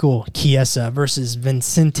Michael Chiesa versus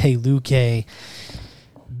Vicente Luque.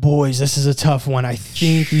 Boys, this is a tough one. I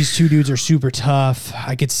think these two dudes are super tough.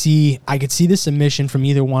 I could see the submission from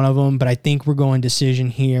either one of them, but I think we're going decision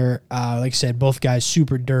here. Like I said, both guys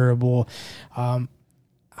super durable. Oh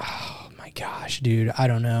my gosh, dude, I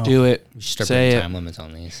don't know. Do it. We should start Say putting it. time limits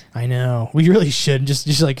on these. I know. We really should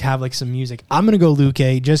just like have like some music. I'm gonna go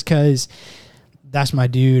Luque just because that's my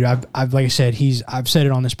dude. I've like I said, I've said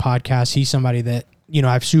it on this podcast. He's somebody that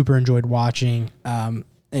I've super enjoyed watching,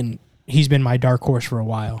 and he's been my dark horse for a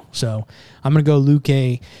while. So I'm going to go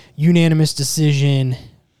Luque. Unanimous decision.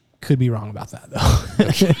 Could be wrong about that,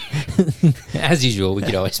 though. As usual, we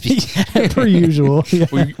could always be. Per usual. Yeah.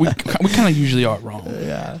 We kind of usually are wrong.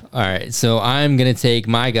 Yeah. All right, so I'm going to take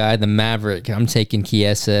my guy, the Maverick. I'm taking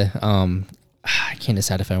Chiesa. I can't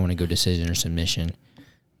decide if I want to go decision or submission.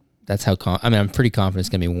 That's how I'm pretty confident it's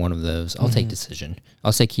going to be one of those. I'll take decision.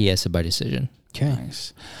 I'll say Chiesa by decision. Okay.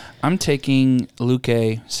 Nice. I'm taking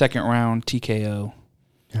Luque, second round TKO.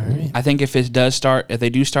 All right. I think if they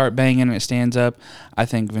do start banging and it stands up, I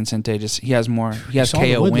think Vicente he has Saw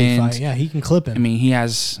the KO Woodley wins. fight. Yeah, he can clip him. I mean, he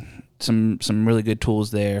has some really good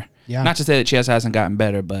tools there. Yeah. Not to say that Chiesa hasn't gotten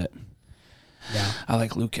better, but yeah. I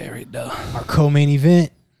like Luque right now. Our co-main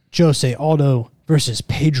event, Jose Aldo versus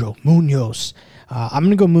Pedro Munoz. I'm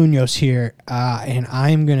going to go Munoz here, and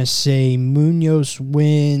I'm going to say Munoz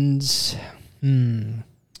wins.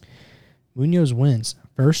 Munoz wins.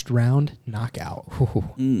 First round knockout.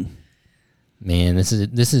 Man, this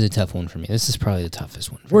is a tough one for me. This is probably the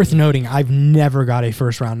toughest one. Worth noting, I've never got a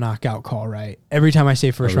first round knockout call right. Every time I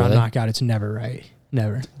say first round really? knockout, it's never right.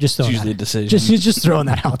 Never. Just throwing Usually a that. decision. Just throwing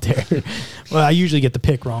that out there. Well, I usually get the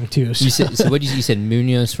pick wrong too. So. So what did you said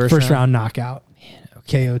Munoz first round knockout.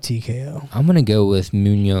 KO TKO. I'm gonna go with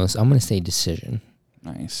Munoz. I'm gonna say decision.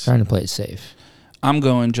 Nice. Trying to play it safe. I'm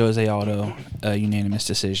going Jose Aldo, unanimous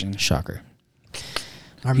decision. Shocker.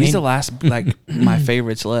 He's the last my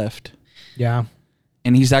favorites left, Yeah.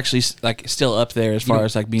 and he's actually still up there as far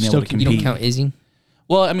as being able to compete. You don't count Izzy?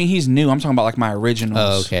 Well, I mean, he's new. I'm talking about my originals.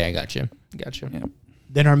 Oh, okay. I got you. Yeah.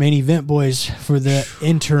 Then our main event, boys, for the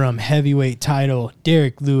interim heavyweight title,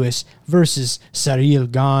 Derek Lewis versus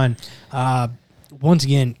Ciryl Gane. Once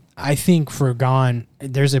again, I think for Gane,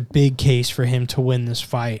 there's a big case for him to win this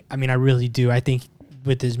fight. I mean, I really do. I think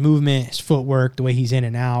with his movement, his footwork, the way he's in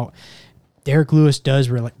and out, Derek Lewis does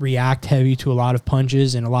react heavy to a lot of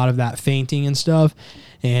punches and a lot of that feinting and stuff.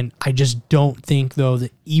 And I just don't think, though,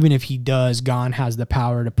 that even if he does, Gane has the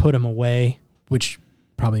power to put him away, which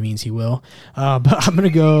probably means he will. But I'm going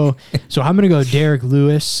to go. So I'm going to go Derek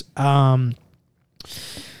Lewis. I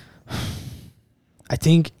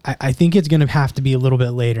think it's going to have to be a little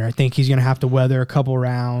bit later. I think he's going to have to weather a couple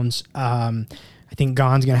rounds. I think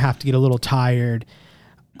Gane's going to have to get a little tired.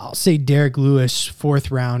 I'll say Derek Lewis, 4th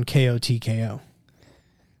round KO TKO.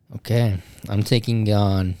 Okay. I'm taking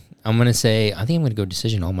Gane. I think I'm going to go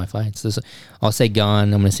decision all my fights. I'll say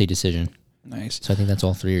Gane. I'm going to say decision. Nice. So I think that's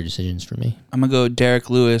all 3 are decisions for me. I'm going to go Derek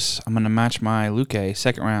Lewis. I'm going to match my Luke,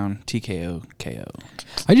 2nd round TKO KO.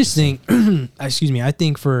 I just think, I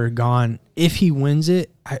think for Gane, if he wins it,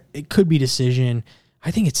 it could be decision. I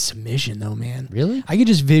think it's submission, though, man. Really? I could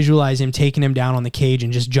just visualize him taking him down on the cage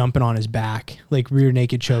and just jumping on his back, like rear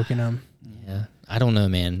naked choking him. Yeah. I don't know,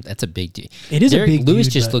 man. That's a big deal. It is a big Lewis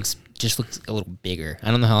dude, just but looks a little bigger. I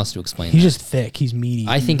don't know how else to explain he's that. just thick. He's meaty.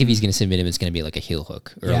 I think if he's going to submit him, it's going to be like a heel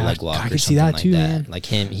hook or Yeah, a leg lock I or could something see that like too, that. man. Like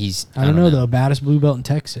him, he's... I don't know, though. Baddest blue belt in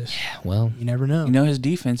Texas. Yeah, well, You never know. You know, his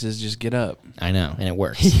defense is just get up. I know, and it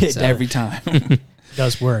works. It So, Every time. It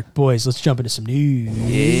does work. Boys, let's jump into some news.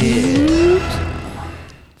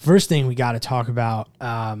 First thing we got to talk about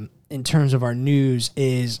in terms of our news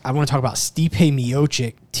is I want to talk about Stipe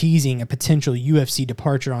Miocic teasing a potential UFC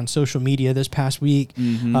departure on social media this past week.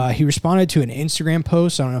 He responded to an Instagram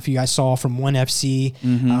post. I don't know if you guys saw from ONE FC.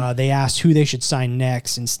 They asked who they should sign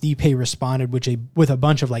next, and Stipe responded with a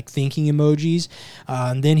bunch of like thinking emojis.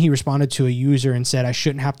 And then he responded to a user and said, "I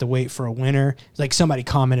shouldn't have to wait for a winner." Like somebody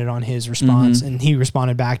commented on his response, and he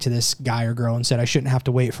responded back to this guy or girl and said, "I shouldn't have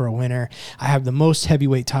to wait for a winner. I have the most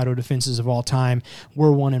heavyweight title defenses of all time.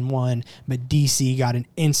 We're 1-1, but DC got an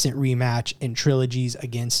instant rematch in trilogies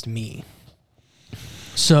against me."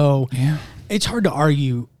 So Yeah. it's hard to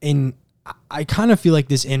argue. And I kind of feel like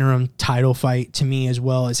this interim title fight to me, as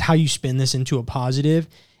well as how you spin this into a positive,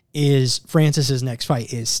 is Francis's next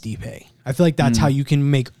fight is Stipe. I feel like that's how you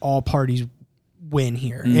can make all parties win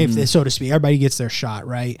here, if so to speak. Everybody gets their shot,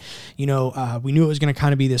 right? You know, we knew it was going to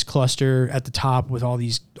kind of be this cluster at the top with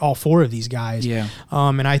all 4 of these guys. Yeah.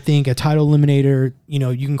 And I think a title eliminator, you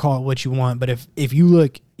know, you can call it what you want, but if you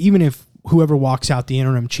look, even if whoever walks out the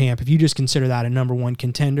interim champ, if you just consider that a number 1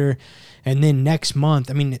 contender, and then next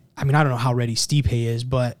month, I mean, I don't know how ready Stipe is,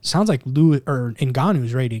 but sounds like Ngannou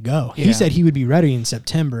is ready to go. Yeah. He said he would be ready in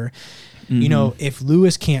September. You know, if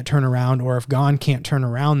Lewis can't turn around, or if Gane can't turn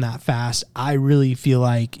around that fast, I really feel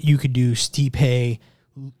like you could do Stipe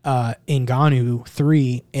Ngannou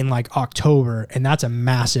 3 in like October, and that's a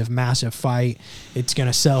massive fight. It's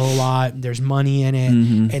gonna sell a lot. There's money in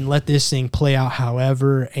it, and let this thing play out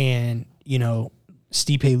however. And you know,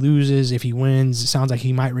 Stipe loses. If he wins, it sounds like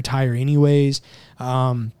he might retire anyways.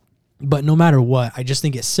 But no matter what, I just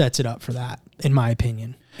think it sets it up for that, in my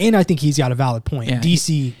opinion. And I think he's got a valid point. Yeah,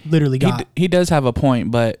 DC literally got... He does have a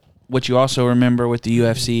point, but what you also remember with the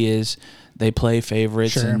UFC is they play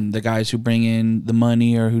favorites, and the guys who bring in the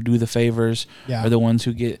money or who do the favors are the ones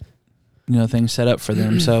who get, you know, things set up for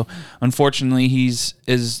them. So unfortunately, he's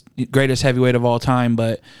greatest heavyweight of all time,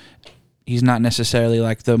 but he's not necessarily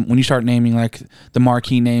like when you start naming like the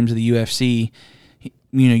marquee names of the UFC,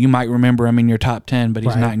 you know, you might remember him in your top 10, but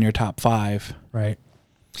he's not in your top 5. Right.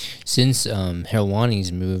 Since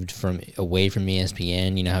Helwani's moved away from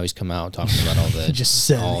ESPN, you know how he's come out talking about all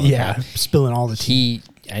the spilling all the tea.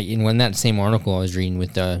 And when that same article I was reading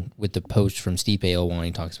with the post from Stipe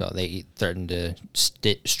Helwani talks about, they threatened to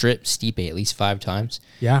strip Stipe at least 5 times.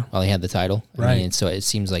 Yeah, while he had the title. Right. And so it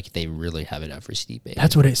seems like they really have it out for Stipe.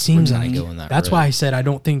 That's what it seems like. That's why I said I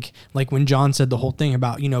don't think, like when John said the whole thing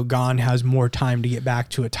about, you know, Gane has more time to get back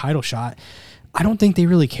to a title shot, I don't think they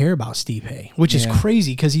really care about Stipe, which is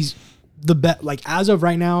crazy because he's the best. Like as of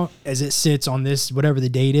right now, as it sits on this, whatever the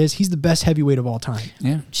date is, he's the best heavyweight of all time.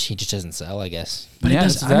 Yeah, he just doesn't sell, I guess. But yeah,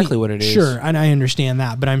 that's exactly what it is. Sure, and I understand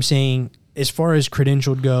that, but I'm saying as far as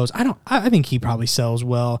credentialed goes, I think he probably sells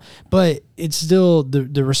well, but it's still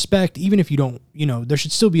the respect. Even if you don't, you know, there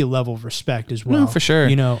should still be a level of respect as well. No, for sure.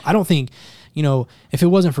 You know, I don't think, you know, if it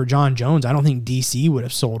wasn't for John Jones, I don't think DC would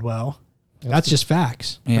have sold well. That's just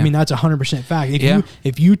facts. Yeah. I mean, that's 100% fact.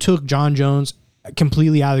 If you took John Jones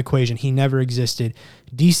completely out of the equation, he never existed,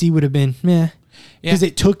 DC would have been meh. Because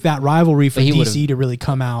it took that rivalry for DC to really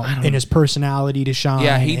come out and his personality to shine.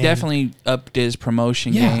 Yeah, he definitely upped his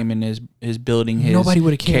promotion game and his building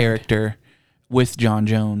his character with John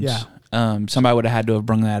Jones. Yeah. Somebody would have had to have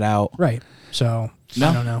brung that out. Right. So, I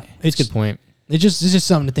don't know. It's a good point. It's just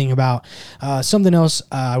something to think about. Something else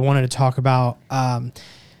I wanted to talk about,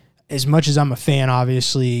 as much as I'm a fan,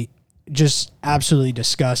 obviously, just absolutely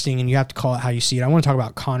disgusting, and you have to call it how you see it. I want to talk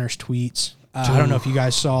about Conor's tweets. I don't know if you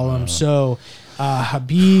guys saw them. So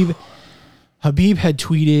Habib had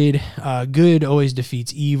tweeted, good always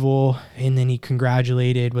defeats evil, and then he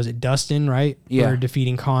congratulated, was it Dustin, right? Yeah. For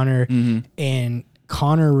defeating Conor. And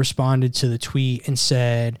Conor responded to the tweet and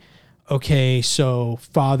said, okay, so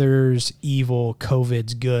father's evil,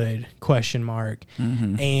 COVID's good, ?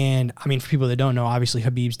 And I mean, for people that don't know, obviously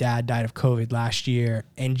Habib's dad died of COVID last year.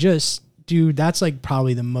 And just, dude, that's like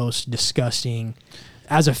probably the most disgusting,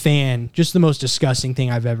 as a fan, just the most disgusting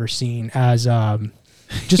thing I've ever seen as,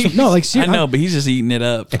 just, no, like, I know, but he's just eating it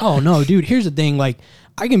up. Oh no, dude, here's the thing, like,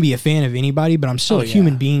 I can be a fan of anybody, but I'm still a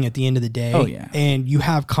human being at the end of the day. Oh, yeah. And you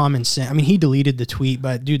have common sense. I mean, he deleted the tweet,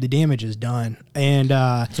 but dude, the damage is done. And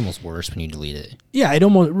it's almost worse when you delete it. yeah, it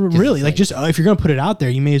almost really like just if you're gonna put it out there,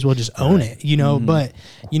 you may as well just own it, you know. But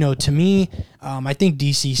you know, to me, I think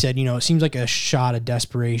DC said, you know, it seems like a shot of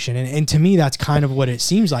desperation, and to me, that's kind of what it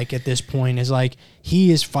seems like at this point. Is like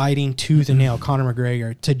he is fighting tooth and nail, Conor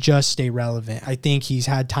McGregor, to just stay relevant. I think he's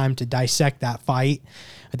had time to dissect that fight.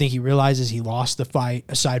 I think he realizes he lost the fight.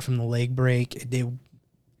 Aside from the leg break, it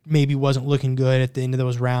maybe wasn't looking good at the end of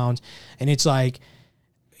those rounds, and it's like,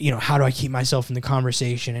 you know, how do I keep myself in the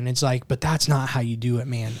conversation? And it's like, but that's not how you do it,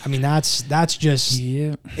 man. I mean, that's just,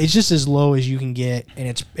 it's just as low as you can get,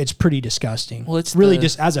 and it's pretty disgusting. Well, it's really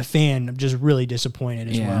just as a fan, I'm just really disappointed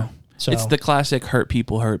as well. So it's the classic hurt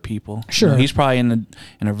people. Sure. You know, he's probably in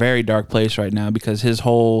a very dark place right now because his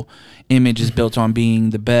whole image is built on being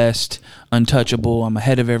the best, untouchable, I'm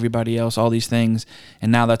ahead of everybody else, all these things.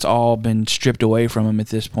 And now that's all been stripped away from him at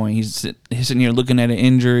this point. He's sitting here looking at an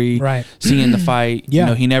injury, right, seeing the fight. Yeah. You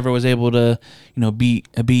know, he never was able to, you know, beat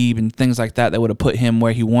Habib and things like that would have put him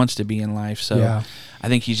where he wants to be in life. So yeah. I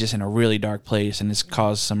think he's just in a really dark place, and it's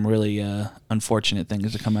caused some really unfortunate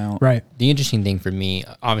things to come out. Right. The interesting thing for me,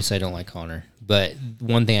 obviously I don't like Conor, but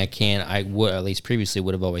one thing I would, at least previously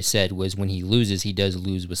would have always said, was when he loses, he does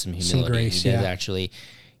lose with some humility. Some grace, he does actually,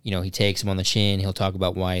 you know, he takes him on the chin. He'll talk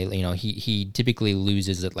about why, you know, he typically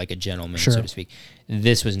loses it like a gentleman, so to speak.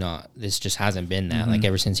 This just hasn't been that. Like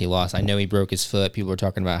ever since he lost, I know he broke his foot. People were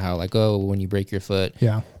talking about how like, oh, when you break your foot,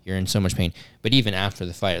 you're in so much pain. But even after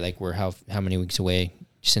the fight, like we're how many weeks away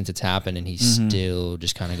since it's happened, and he's still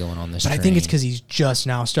just kind of going on this. But I think it's because he's just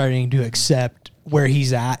now starting to accept where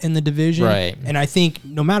he's at in the division. Right. And I think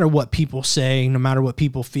no matter what people say, no matter what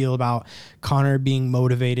people feel about Conor being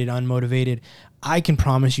motivated, unmotivated, I can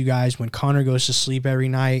promise you guys when Conor goes to sleep every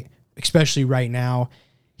night, especially right now,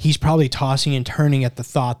 he's probably tossing and turning at the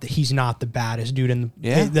thought that he's not the baddest dude in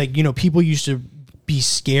the like, you know, people used to be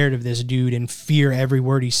scared of this dude and fear every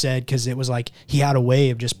word he said because it was like he had a way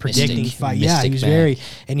of just predicting fight. Yeah, he was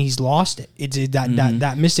and he's lost it. It's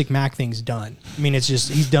that Mystic Mac thing's done. I mean, it's just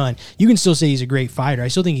he's done. You can still say he's a great fighter. I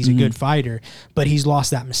still think he's a good fighter, but he's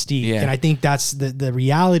lost that mystique. Yeah. And I think that's the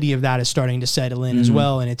reality of that is starting to settle in as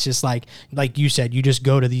well. And it's just like you said, you just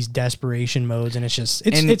go to these desperation modes, and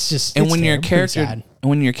when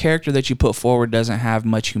your character that you put forward doesn't have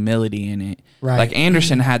much humility in it. Right. Like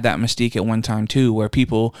Anderson had that mystique at one time too, where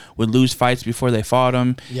people would lose fights before they fought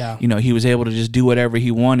him. Yeah. You know, he was able to just do whatever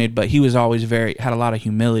he wanted, but he was always had a lot of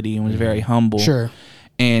humility and was very humble. Sure.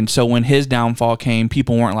 And so when his downfall came,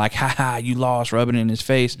 people weren't like, ha ha, you lost, rubbing it in his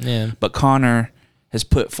face. Yeah. But Conor has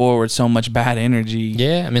put forward so much bad energy.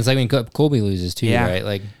 Yeah. I mean, it's like when Colby loses too, right?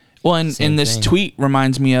 Like, well, and this tweet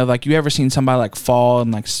reminds me of, like, you ever seen somebody, like, fall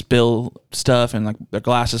and, like, spill stuff and, like, their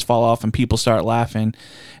glasses fall off and people start laughing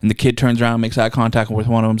and the kid turns around and makes eye contact with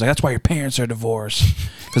one of them. It's like, that's why your parents are divorced.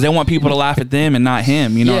 Because they want people to laugh at them and not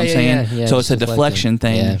him. You know what I'm saying? Yeah, so it's a deflection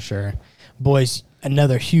thing. Yeah, sure. Boys,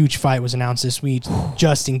 another huge fight was announced this week.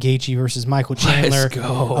 Justin Gaethje versus Michael Chandler. Let's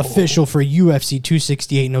go. Official for UFC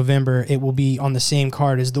 268 November. It will be on the same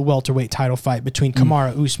card as the welterweight title fight between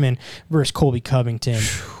Kamaru Usman versus Colby Covington.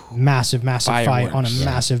 Massive fight on a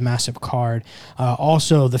massive card.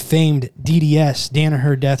 Also, the famed DDS,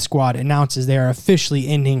 Danaher Death Squad, announces they are officially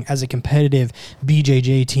ending as a competitive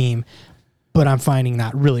BJJ team. But I'm finding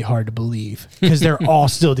that really hard to believe because they're all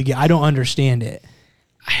still together. I don't understand it.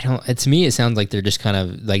 To me, it sounds like they're just kind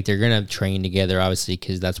of like they're going to train together, obviously,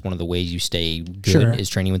 because that's one of the ways you stay good is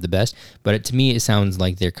training with the best. But to me, it sounds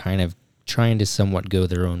like they're kind of trying to somewhat go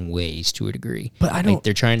their own ways to a degree. But I don't. Like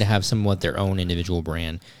they're trying to have somewhat their own individual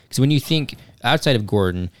brand. Because when you think outside of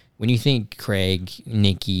Gordon, when you think Craig,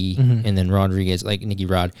 Nicky, and then Rodriguez, like Nicky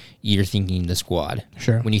Rod, you're thinking the squad.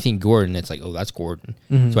 Sure. When you think Gordon, it's like, oh, that's Gordon.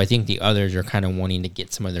 So I think the others are kind of wanting to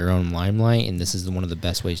get some of their own limelight, and this is one of the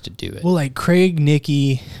best ways to do it. Well, like Craig,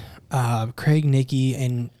 Nicky,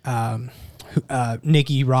 and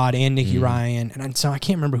Nikki Rod and Nikki Ryan, and so I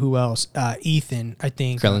can't remember who else. Ethan, I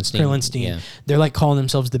think Krellenstein. Yeah. They're like calling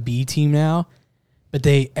themselves the B team now, but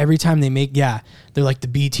every time they make they're like the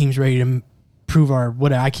B team's ready to prove our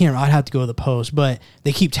whatever. I'd have to go to the post, but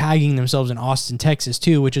they keep tagging themselves in Austin, Texas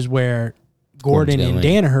too, which is where Gordon and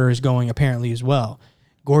Danaher is going apparently as well.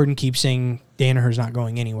 Gordon keeps saying Danaher's not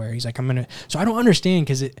going anywhere. He's like, so I don't understand,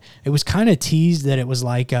 because it was kind of teased that it was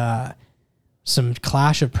like some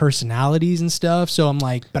clash of personalities and stuff. So I'm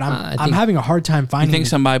like, but I'm having a hard time finding. You think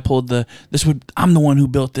somebody pulled I'm the one who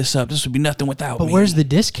built this up. This would be nothing without me. But where's the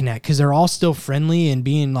disconnect? Because they're all still friendly and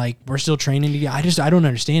being like, we're still training together. I don't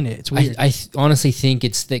understand it. It's weird. I honestly think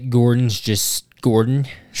it's that Gordon's just Gordon.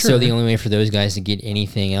 Sure. So the only way for those guys to get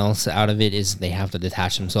anything else out of it is they have to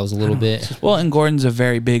detach themselves a little bit. Well, and Gordon's a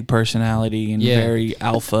very big personality and very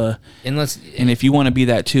alpha. And if you want to be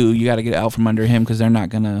that too, you got to get out from under him, because they're not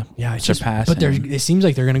gonna surpass him. But it seems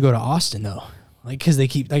like they're gonna go to Austin though, like, because they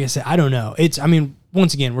keep, like I said, I don't know.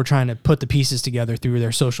 Once again, we're trying to put the pieces together through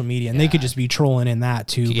their social media, and they could just be trolling in that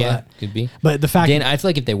too. Yeah, could be. But the fact, I feel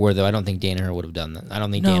like if they were though, I don't think Danaher would have done that. I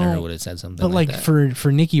don't think Danaher would have said something. But like that.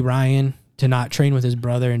 for Nikki Ryan to not train with his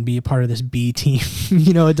brother and be a part of this B team,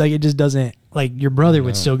 it's like, it just doesn't, like, your brother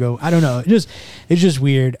would still go. I don't know. It's just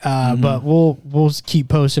weird. But we'll keep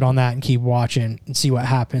posted on that and keep watching and see what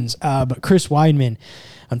happens. But Chris Weidman,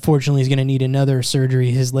 unfortunately, is going to need another surgery.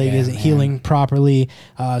 His leg isn't healing properly.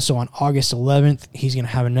 So on August 11th, he's going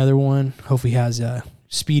to have another one. Hopefully he has a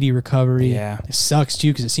speedy recovery. Yeah. It sucks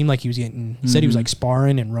too, because it seemed like he said he was like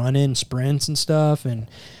sparring and running sprints and stuff, and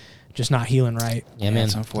just not healing right. Yeah, man.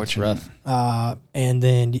 It's unfortunate. It's rough. And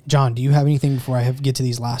then, John, do you have anything before I get to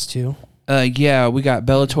these last two? Yeah, we got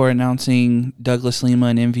Bellator announcing Douglas Lima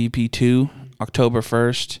and MVP 2 October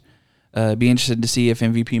 1st. Be interested to see if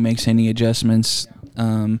MVP makes any adjustments.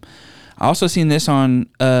 I also seen this on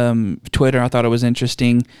Twitter. I thought it was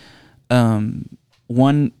interesting.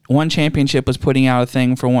 One championship was putting out a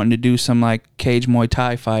thing for wanting to do some like cage Muay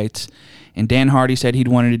Thai fights, and Dan Hardy said he'd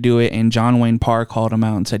wanted to do it, and John Wayne Parr called him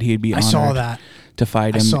out and said he'd be honored to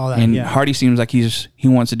fight him. I saw that, and Hardy seems like he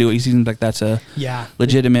wants to do it. He seems like that's a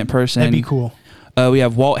legitimate person. That'd be cool. We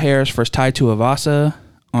have Walt Harris versus Tai Tuivasa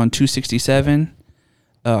on 267,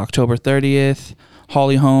 October 30th.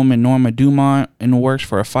 Holly Holm and Norma Dumont in the works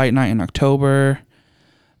for a fight night in October.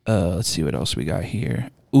 Let's see what else we got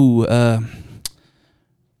here. Lomachenko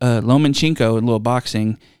in little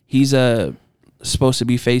boxing. He's supposed to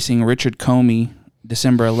be facing Richard Comey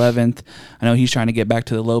December 11th. I know he's trying to get back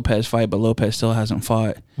to the Lopez fight, but Lopez still hasn't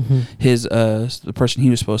fought. His the person he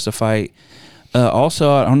was supposed to fight.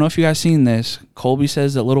 Also, I don't know if you guys seen this. Colby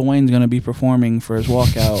says that Lil Wayne's going to be performing for his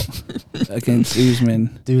walkout against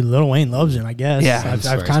Usman. Dude, Lil Wayne loves him, I guess. Yeah.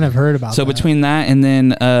 I've kind of heard about that. So between that and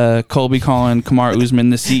then Colby calling Kamaru Usman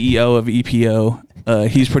the CEO of EPO,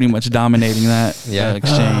 he's pretty much dominating that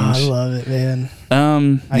exchange. I love it, man.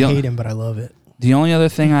 I hate him, but I love it. The only other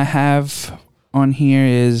thing I have on here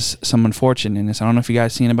is some unfortunateness. I don't know if you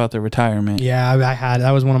guys seen about the retirement. Yeah, I had. That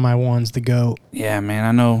was one of my ones, the GOAT. Yeah, man,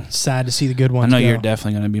 I know. Sad to see the good ones I know go. you're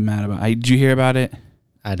definitely going to be mad about it. Did you hear about it?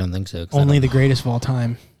 I don't think so. Only the greatest of all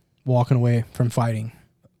time walking away from fighting.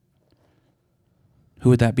 Who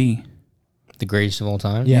would that be? The greatest of all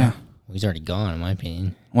time? Yeah. Well, he's already gone, in my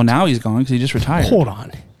opinion. Well, now he's gone because he just retired. Hold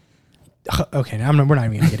on. Okay, we're not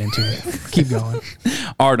even going to get into it. Keep going.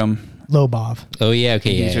 Artem. Lobov. Oh, yeah,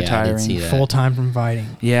 okay. He's retiring. I did see that. Full time from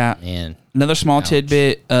fighting. Yeah. Man. Another small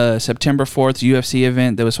tidbit, September 4th UFC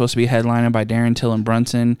event that was supposed to be headlined by Darren Till and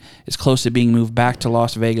Brunson is close to being moved back to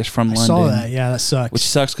Las Vegas from London. I saw that. Yeah, that sucks. Which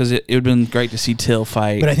sucks because it would have been great to see Till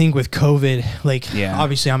fight. But I think with COVID,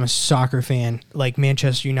 obviously I'm a soccer fan. Like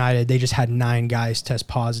Manchester United, they just had 9 guys test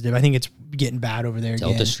positive. I think it's getting bad over there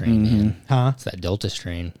Delta again. strain, man. Huh? It's that Delta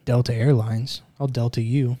strain. Delta Airlines. I'll Delta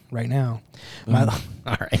you right now. All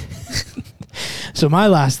right. So my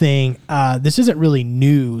last thing, this isn't really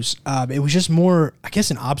news. It was just more, I guess,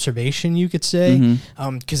 an observation, you could say,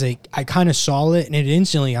 because I kind of saw it, and it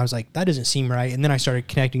instantly, I was like, that doesn't seem right. And then I started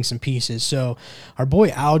connecting some pieces. So our boy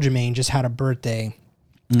Aljamain just had a birthday.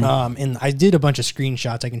 And I did a bunch of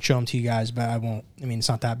screenshots. I can show them to you guys, but I won't. I mean, it's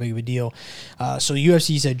not that big of a deal. So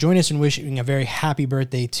UFC said, join us in wishing a very happy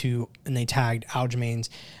birthday to, and they tagged Aljamain's.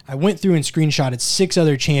 I went through and screenshotted 6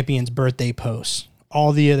 other champions' birthday posts.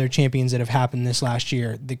 All the other champions that have happened this last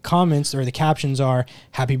year. The comments or the captions are,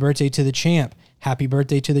 happy birthday to the champ. Happy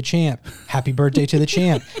birthday to the champ. Happy birthday to the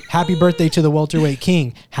champ. Happy birthday to the welterweight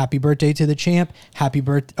king. Happy birthday to the champ. Happy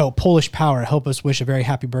birthday. Oh, Polish Power. Help us wish a very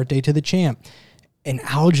happy birthday to the champ. And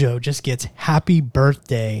Aljo just gets happy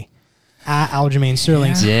birthday at Aljamain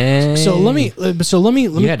Sterling. Dang. So let me.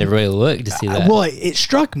 You had to really look to see that. Well, it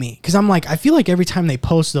struck me because I'm like, I feel like every time they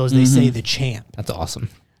post those, they say the champ. That's awesome.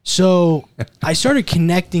 So I started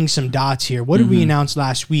connecting some dots here. What did we announce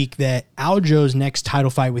last week? That Aljo's next title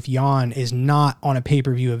fight with Jan is not on a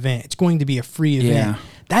pay-per-view event. It's going to be a free event. Yeah.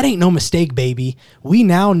 That ain't no mistake, baby. We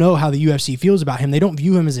now know how the UFC feels about him. They don't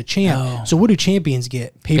view him as a champ. No. So what do champions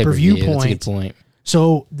get? Pay-per-view points. That's a good point.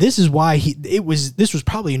 So this is why this was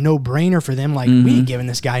probably a no-brainer for them. Like, we ain't giving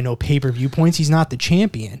this guy no pay-per-view points. He's not the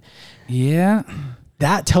champion. Yeah.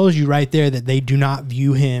 That tells you right there that they do not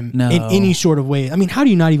view him No. in any sort of way. I mean, how do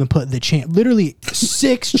you not even put the champ? Literally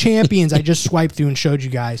 6 champions I just swiped through and showed you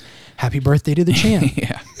guys. Happy birthday to the champ.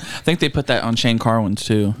 Yeah. I think they put that on Shane Carwin's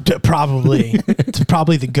too. Probably. It's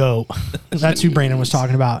probably the GOAT. That's who Brandon was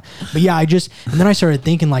talking about. But yeah, and then I started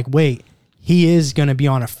thinking like, wait, he is going to be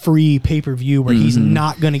on a free pay-per-view where he's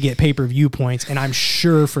not going to get pay-per-view points. And I'm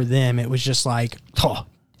sure for them, it was just like, oh,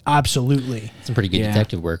 absolutely. Some pretty good Yeah.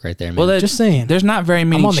 detective work right there, man. Well, Just saying. There's not very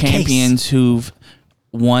many on the case. champions who've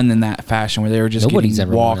won in that fashion where they were just Nobody's getting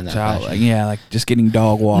ever won in walked that out. fashion. Like, yeah, like just getting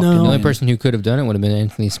dog walked. No. the only person who could have done it would have been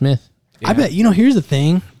Anthony Smith. I bet, here's the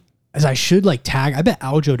thing, as I should like tag, I bet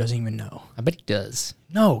Aljo doesn't even know. I bet he does.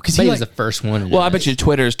 No, because I bet he he was like, the first one. to do Well, I it. bet you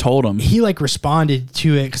Twitter's told him. he like responded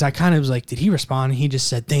to it because I kind of was like, did he respond? And he just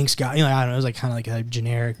said, thanks, God. I don't know. It was like kind of like a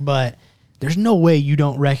generic, but there's no way you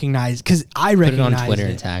don't recognize because I Put it recognize on Twitter it.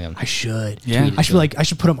 and tag him. I should. Yeah. Tweet it I to should him. I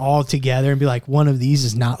should put them all together and be like, one of these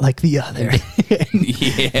is not like the other.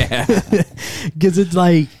 Yeah. Because it's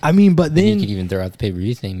like, I mean, but You then, could even throw out the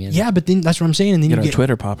pay-per-view thing, man. yeah, but then that's what I'm saying. And then Get you our get,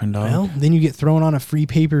 Twitter popping, dog. well, then you get thrown on a free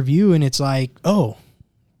pay-per-view and it's like, oh,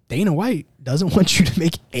 Dana White doesn't want you to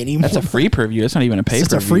make any more. That's a free preview. It's not even a pay per It's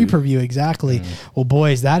view. a free preview, exactly. Well,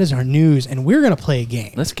 boys, that is our news, and we're going to play a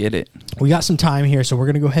game. Let's get it. We got some time here, so we're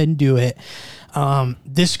going to go ahead and do it.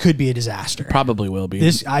 This could be a disaster. Probably will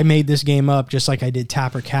be. I made this game up just like I did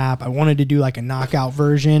Tap or Cap. I wanted to do like a knockout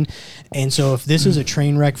version. And so if this is a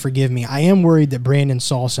train wreck, forgive me. I am worried that Brandon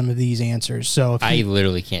saw some of these answers. So if I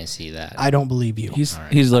literally can't see that. I don't believe you. He's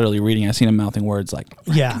literally reading. I seen him mouthing words like,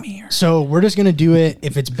 Yeah. come here. So we're just going to do it.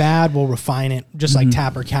 If it's bad, we'll refine it. Just like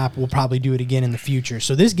Tap or Cap, we'll probably do it again in the future.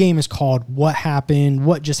 So this game is called What Happened?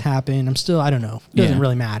 What Just Happened? I don't know. It doesn't Yeah.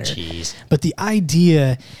 really matter. Jeez. But the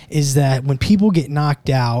idea is that when people get knocked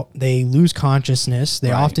out, they lose consciousness.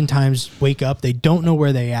 They Right. oftentimes wake up. They don't know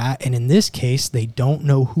where they're at. And in this case, they don't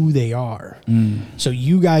know who they are. So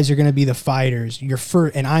you guys are going to be the fighters.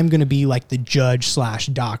 And I'm going to be like the judge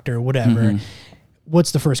 / doctor, whatever.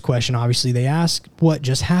 What's the first question? Obviously, they ask, what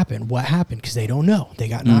just happened? What happened? Because they don't know. They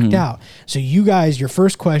got knocked out. So you guys, your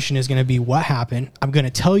first question is going to be, what happened? I'm going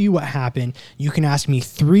to tell you what happened. You can ask me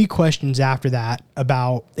 3 questions after that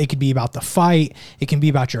about, it could be about the fight. It can be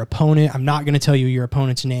about your opponent. I'm not going to tell you your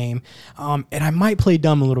opponent's name. And I might play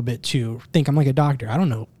dumb a little bit too. Think I'm like a doctor. I don't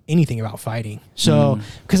know anything about fighting. So,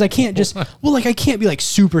 because I can't just, I can't be like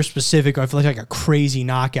super specific or I feel like a crazy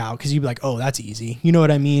knockout because you'd be like, oh, that's easy. You know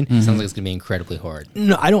what I mean? Sounds like it's gonna be incredibly hard.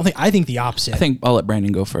 No, I think the opposite. I think I'll let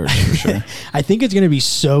Brandon go first for sure. I think it's going to be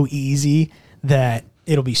so easy that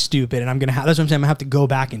it'll be stupid. And I'm going to have, that's what I'm saying. I'm going to have to go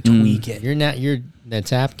back and tweak it. The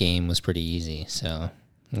tap game was pretty easy, so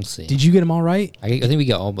we'll see. Did you get them all right? I think we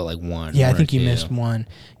got all but like one. Yeah, I one or think you two. missed one.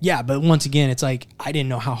 Yeah, but once again, it's like I didn't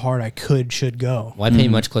know how hard I should go. Well, I pay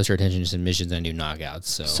much closer attention to submissions than I do knockouts,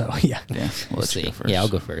 so, So, yeah. Yeah. Well, we'll let's see. go first. Yeah, I'll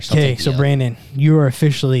go first. I'll Okay, take the so L. Brandon, you are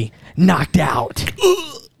officially knocked out.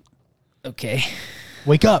 Okay.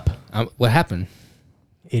 Wake up, What happened?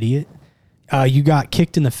 idiot. You got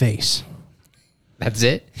kicked in the face. That's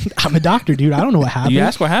it? I'm a doctor, dude. I don't know what happened. You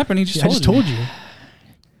asked what happened. He just I told just you. told you.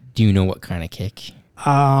 Do you know what kind of kick?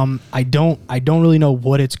 I don't really know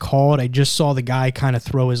what it's called. I just saw the guy kind of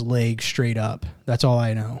throw his leg straight up. That's all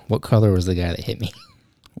I know. What color was the guy that hit me?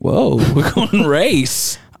 Whoa, we're going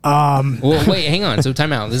race. Well, wait, hang on. So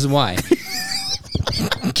time out. This is why.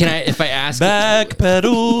 Can I, if I ask,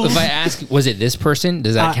 Backpedal. if I ask, was it this person?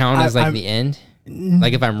 Does that count as like the end?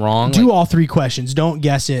 Like if I'm wrong? Do like, all 3 questions. Don't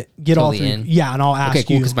guess it. Get Till all the 3. end? Yeah, and I'll ask okay,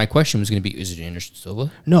 cool. you. Because my question was going to be, is it Anderson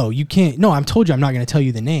Silva? No, you can't. No, I'm told you I'm not going to tell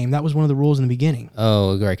you the name. That was one of the rules in the beginning.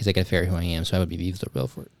 Oh, right. Because I got to figure out who I am, so I would be Vitor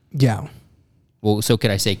Belfort. Yeah. Well, so could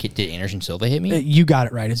I say, did Anderson Silva hit me? You got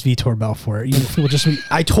it right. It's Vitor Belfort.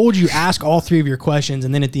 I told you ask all 3 of your questions,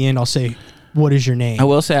 and then at the end I'll say, what is your name? I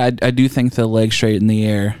will say I do think the leg straight in the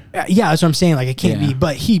air. Yeah, that's what I'm saying. Like, it can't Yeah. be,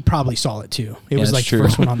 but he probably saw it too. It was that's like true. the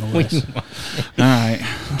first one on the list. All right.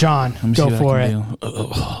 John, Let me go see for what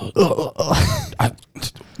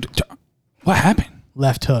it. What happened?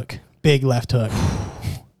 Left hook. Big left hook.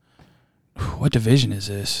 What division is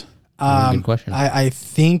this? Good question. I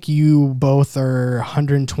think you both are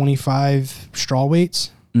 125 straw weights.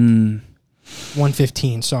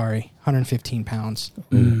 115, sorry. 115 pounds.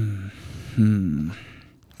 Can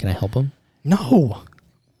I help him? No.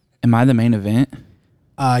 Am I the main event?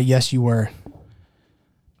 Yes, you were.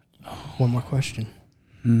 One more question.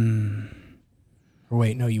 Or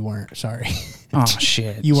wait, no, you weren't. Sorry. Oh,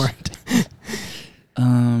 shit. You weren't.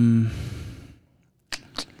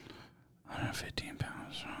 115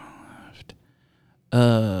 pounds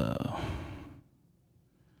left.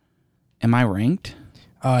 Am I ranked?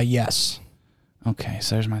 Yes. Okay,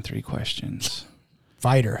 so there's my 3 questions.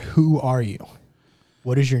 Fighter, who are you?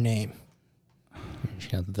 What is your name?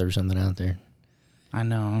 Just got to throw something out there. I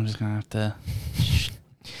know, I'm just going to have to...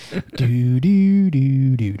 do do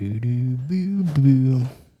do do do do boo boo.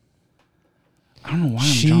 I don't know why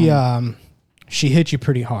I'm drawing. She hit you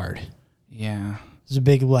pretty hard. Yeah. It's a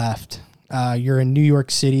big left. You're in New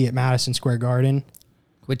York City at Madison Square Garden.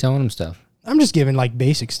 Quit telling him stuff. I'm just giving like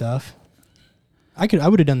basic stuff. I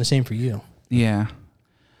would have done the same for you. Yeah.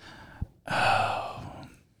 I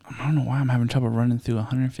don't know why I'm having trouble running through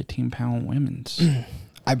 115-pound women's.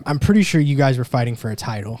 I'm pretty sure you guys were fighting for a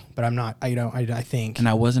title, but I'm not. I think. And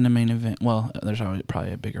I wasn't a main event. Well, there's always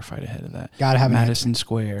probably a bigger fight ahead of that. Gotta have Madison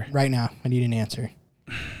Square. Right now, I need an answer.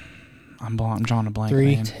 I'm drawing a blank.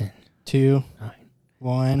 3, man. 2, I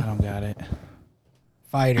 1. don't got it.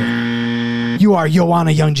 Fighter. You are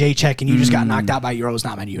Joanna Jędrzejczyk, and you just got knocked out by Euros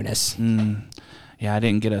Namajunas. Yeah, I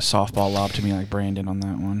didn't get a softball lob to me like Brandon on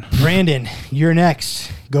that one. Brandon, you're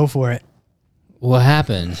next. Go for it. What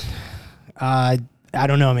happened? I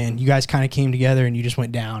don't know, man. You guys kind of came together and you just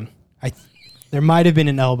went down. There might have been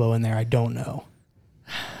an elbow in there. I don't know.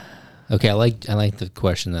 Okay, I like the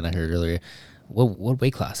question that I heard earlier. What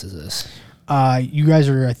weight class is this? You guys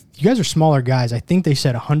are smaller guys. I think they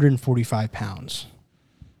said 145 pounds.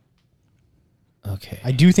 Okay.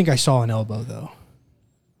 I do think I saw an elbow though.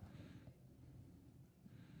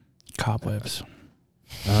 Cobwebs.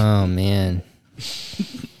 Oh man.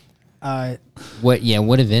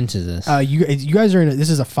 What event is this? You guys are this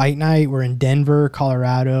is a fight night. We're in Denver,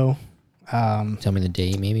 Colorado. Tell me the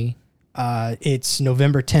date, maybe. It's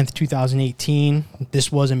November 10th, 2018.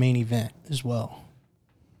 This was a main event as well.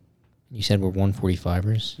 You said we're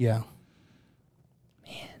 145ers. Yeah.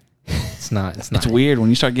 It's not. It's weird when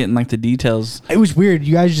you start getting like the details. It was weird.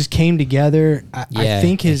 You guys just came together. I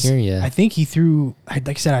think I hear ya. I think he threw. Like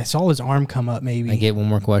I said, I saw his arm come up. Maybe. I get one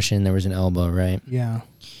more question. There was an elbow, right? Yeah.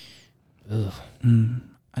 Ugh.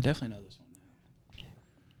 I definitely know this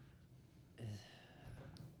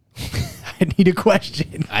one. I need a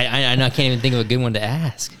question. I can't even think of a good one to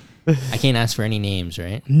ask. I can't ask for any names,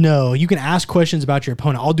 right? No, you can ask questions about your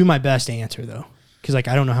opponent. I'll do my best to answer though, because like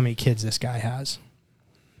I don't know how many kids this guy has.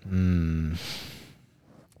 Man,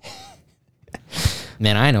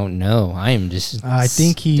 I don't know. I am just. I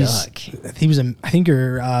think stuck. I think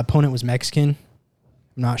your opponent was Mexican.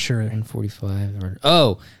 I'm not sure. 145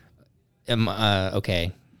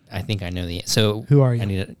 okay. I think I know the. So who are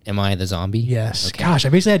you? Am I the zombie? Yes. Okay. Gosh, I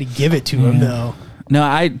basically had to give it to him though.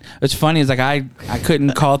 No, it's funny. It's like I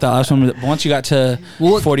couldn't call it that last one. But once you got to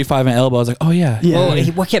 45 and elbow, I was like, oh yeah. Well,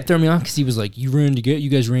 what kept throwing me off because he was like, you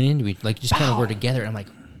guys ran into me, like just kind of were together. And I'm like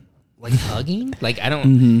hugging, like I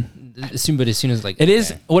don't assume, but as soon as like it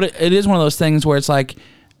is one of those things where it's like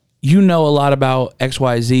you know a lot about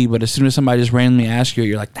XYZ, but as soon as somebody just randomly asks you,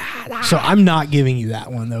 you're like, So I'm not giving you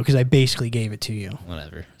that one though, because I basically gave it to you.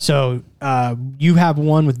 Whatever. So you have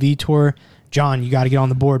one with Vitor. John, you got to get on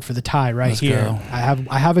the board for the tie right here. Go.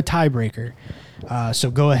 I have a tiebreaker.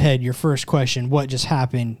 So go ahead. Your first question. What just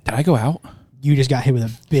happened? Did I go out? You just got hit with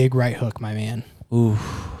a big right hook, my man. Ooh.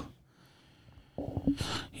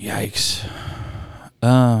 Yikes.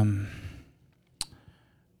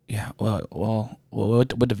 Yeah. Well.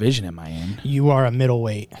 What division am I in? You are a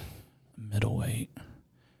middleweight. Middleweight.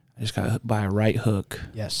 I just got hit by a right hook.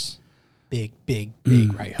 Yes. Big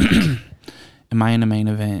right hook. Am I in a main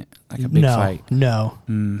event? Like a big fight? No.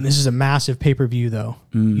 This is a massive pay-per-view, though.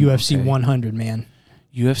 UFC 100, man.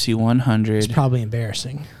 UFC 100. It's probably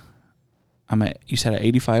embarrassing. You said an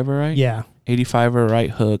 85er, right? Yeah. 85er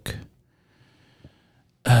right hook.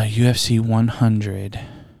 UFC 100.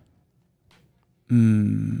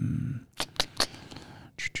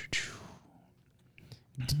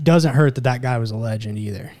 Doesn't hurt that guy was a legend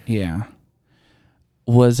either. Yeah.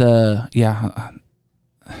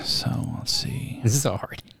 So let's see. This is so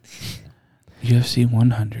hard. UFC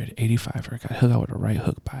 100 85er got hooked out with a right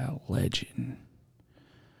hook by a legend.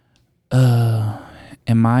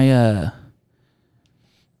 Am I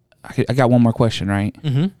I got one more question, right?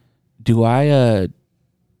 Mm-hmm. Do I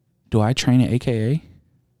train at AKA?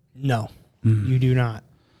 No, you do not.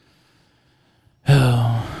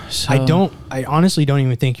 So, I honestly don't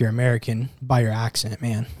even think you're American by your accent,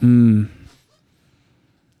 man. And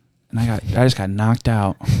I just got knocked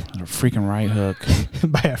out on a freaking right hook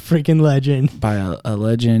By a freaking legend. by a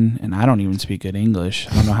legend, and I don't even speak good English.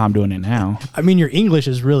 I don't know how I'm doing it now. I mean, your English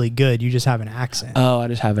is really good. You just have an accent. Oh, I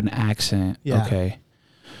just have an accent. Yeah. Okay.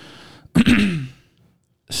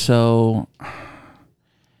 So,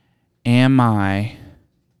 am I?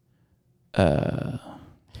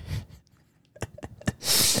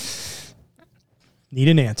 Need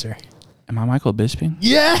an answer. Am I Michael Bisping?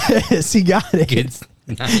 Yes, he got it. Good.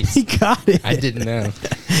 Nice. He got it. I didn't know.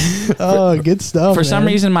 Oh, good stuff. For some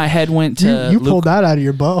man. reason, my head went to you Luke- pulled that out of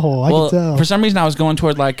your butthole. I Well, can tell. for some reason, I was going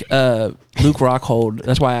toward like Luke Rockhold.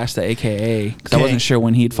 That's why I asked the AKA because I Okay. wasn't sure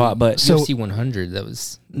when he'd fought. But So- UFC 100. That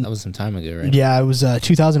was some time ago, right? Yeah, it was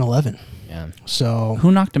 2011. Yeah. So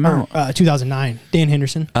who knocked him out? 2009. Dan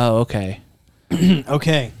Henderson. Oh, okay.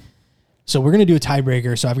 Okay. So we're gonna do a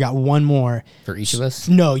tiebreaker. So I've got one more. For each of us.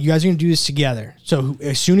 No, you guys are gonna do this together. So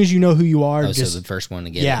as soon as you know who you are, Oh, just so the first one to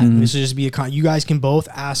get. yeah, It. this will just be a you guys can both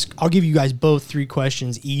ask. I'll give you guys both 3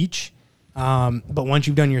 questions each. But once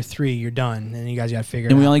you've done your 3, you're done, and then you guys got to figure.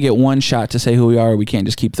 And it we out. only get one shot to say who we are. We can't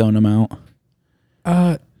just keep throwing them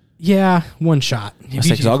out. Yeah, one shot.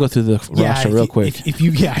 Because I'll go through the roster if real you- quick. If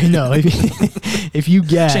you, yeah, I know. If you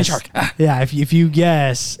guess, Shane Shark. yeah, if you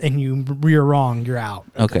guess and you're wrong, you're out.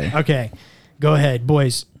 Okay. Okay, go ahead,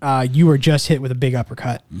 boys. You were just hit with a big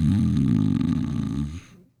uppercut.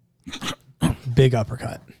 Big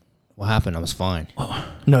uppercut. What happened? I was fine.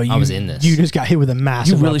 No, you, was in this. You just got hit with a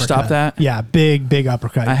massive. You really uppercut. stopped that? Yeah, big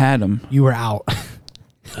uppercut. I had him. You were out.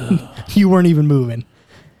 You weren't even moving.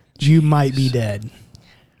 You might be dead.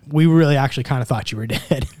 We really actually kind of thought you were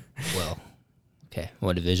dead. Well, okay.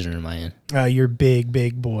 What division am I in? You're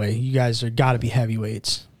big boy. You guys are got to be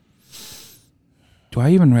heavyweights. Do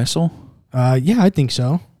I even wrestle? Yeah, I think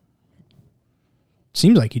so.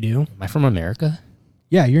 Seems like you do. Am I from America?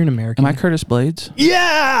 Yeah, you're an American. Am I Curtis Blades?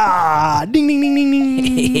 Yeah! Ding, ding, ding, ding,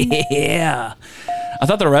 ding. Yeah. I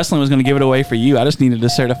thought the wrestling was going to give it away for you. I just needed to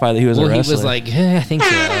certify that he was a Well, he wrestler. was like, I think so.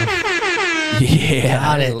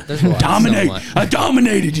 yeah. There's a lot Dominate. so much. I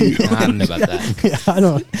dominated you. I don't know about that. Yeah, I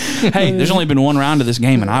don't. Hey, there's only been one round of this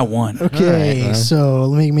game, and I won. Okay, All right, well. so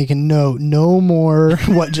let me make a note. No more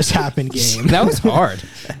what just happened game. That was hard.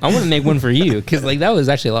 I want to make one for you because like that was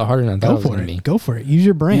actually a lot harder than I thought Go it was for going to it. be. Go for it. Use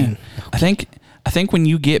your brain. I think when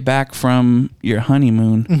you get back from your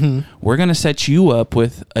honeymoon, we're gonna set you up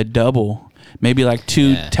with a double, maybe like 2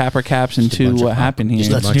 Yeah. tapper caps and Just a 2 bunch what of- happened just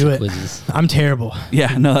here. a Let's bunch do of it. quizzes. I'm terrible.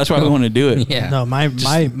 Yeah, no, that's why we want to do it. Yeah. No,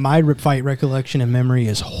 my rip fight recollection and memory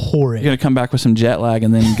is horrid. You're gonna come back with some jet lag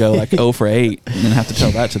and then go like 0 for 8, and then have to tell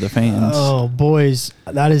that to the fans. Oh, boys,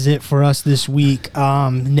 that is it for us this week.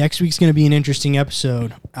 Next week's going to be an interesting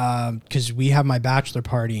episode because we have my bachelor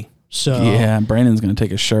party. So Yeah, Brandon's gonna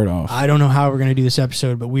take his shirt off. I don't know how we're going to do this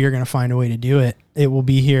episode, but we are going to find a way to do it. It will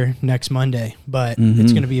be here next Monday, but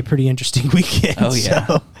it's going to be a pretty interesting weekend. Oh, yeah.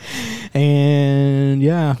 So, and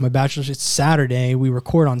yeah, my bachelor's, it's Saturday. We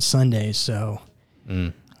record on Sundays, so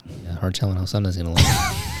Yeah, hard telling how Sunday's going to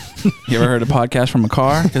look. You ever heard a podcast from a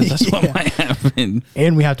car? Because that's what Yeah. might happen.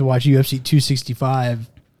 and we have to watch UFC 265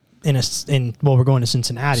 we're going to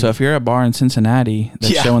Cincinnati. So if you're at a bar in Cincinnati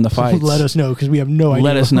that's showing the fights, let us know because we have no idea.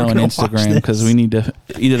 let us where know we're on gonna watch Instagram because this. we need to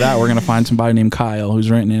either that or we're gonna find somebody named Kyle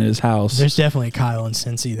who's renting in his house. There's definitely a Kyle and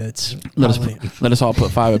Cincy that's probably, Let us all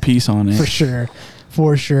put 5 apiece on it. for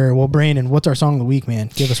sure. Well, Brandon, what's our song of the week,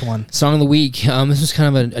 man? Give us one. Song of the week. This was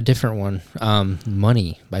kind of a different one.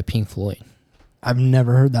 Money by Pink Floyd. I've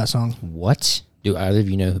never heard that song. What? Do either of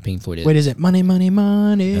you know who Pink Floyd is? Wait, is it Money, Money,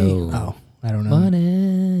 Money? No. Oh, I don't know.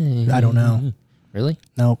 Money. I don't know. Really?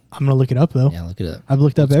 No, I'm gonna look it up though. Yeah, look it up. I've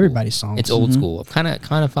looked up everybody's songs. It's old school. I'm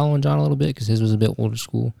kind of following John a little bit because his was a bit older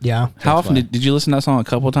school. Yeah. How often why. did you listen to that song a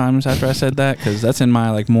couple times after I said that? Because that's in my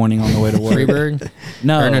like morning on the way to work. Freebird?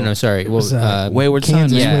 No, No, sorry. Well, was, Wayward Son.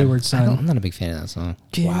 Kansas yeah. Wayward Son. I'm not a big fan of that song.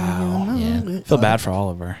 Wow. Yeah. Feel bad for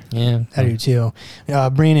Oliver. Yeah. I do too.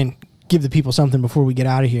 Brandon, give the people something before we get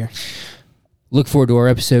out of here. Look forward to our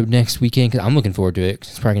episode next weekend because I'm looking forward to it. 'Cause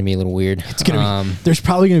it's probably gonna be a little weird. It's gonna be. There's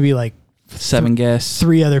probably gonna be like 7 guests.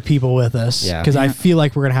 3 other people with us. Yeah. Because I feel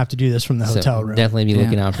like we're gonna have to do this from the hotel room. Definitely be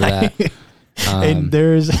looking out for that. And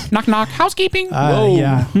there's Knock knock. Housekeeping.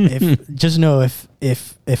 yeah. Just know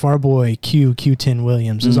if our boy Q10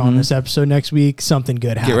 Williams is on this episode next week, something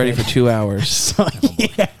good happened. Get ready for 2 hours. So,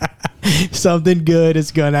 yeah, something good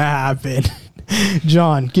is gonna happen.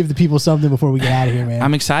 John, give the people something before we get out of here, man.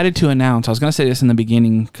 I'm excited to announce. I was gonna say this in the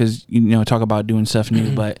beginning because talk about doing stuff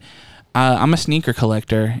new, but I'm a sneaker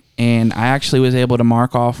collector, and I actually was able to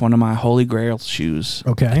mark off one of my Holy Grail shoes.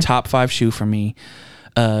 Okay. A top 5 shoe for me.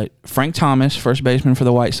 Frank Thomas, first baseman for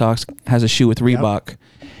the White Sox, has a shoe with Reebok.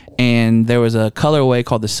 And there was a colorway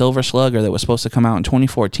called the Silver Slugger that was supposed to come out in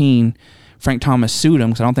 2014. Frank Thomas sued him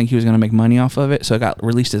because I don't think he was going to make money off of it, so it got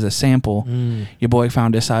released as a sample. Your boy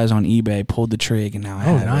found his size on eBay, pulled the trig, and now I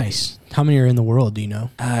have nice. How many are in the world, do you know?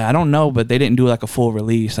 I don't know, but they didn't do like a full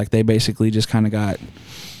release. Like they basically just kind of got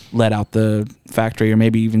let out the factory, or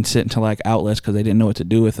maybe even sent to like outlets because they didn't know what to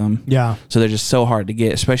do with them. Yeah. So they're just so hard to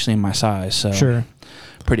get, especially in my size. So sure.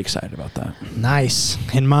 Pretty excited about that. Nice.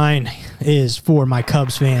 And mine is for my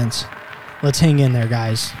Cubs fans. Let's hang in there,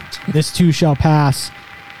 guys. This too shall pass.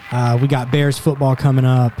 We got Bears football coming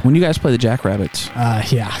up. When you guys play the Jackrabbits?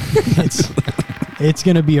 Yeah. It's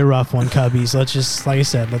going to be a rough one, Cubbies. Let's just, like I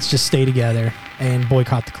said, let's just stay together and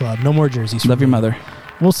boycott the club. No more jerseys. Love your mother.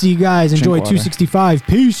 We'll see you guys. Enjoy Drink water. 265.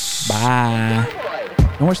 Peace. Bye.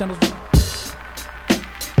 No more sandals.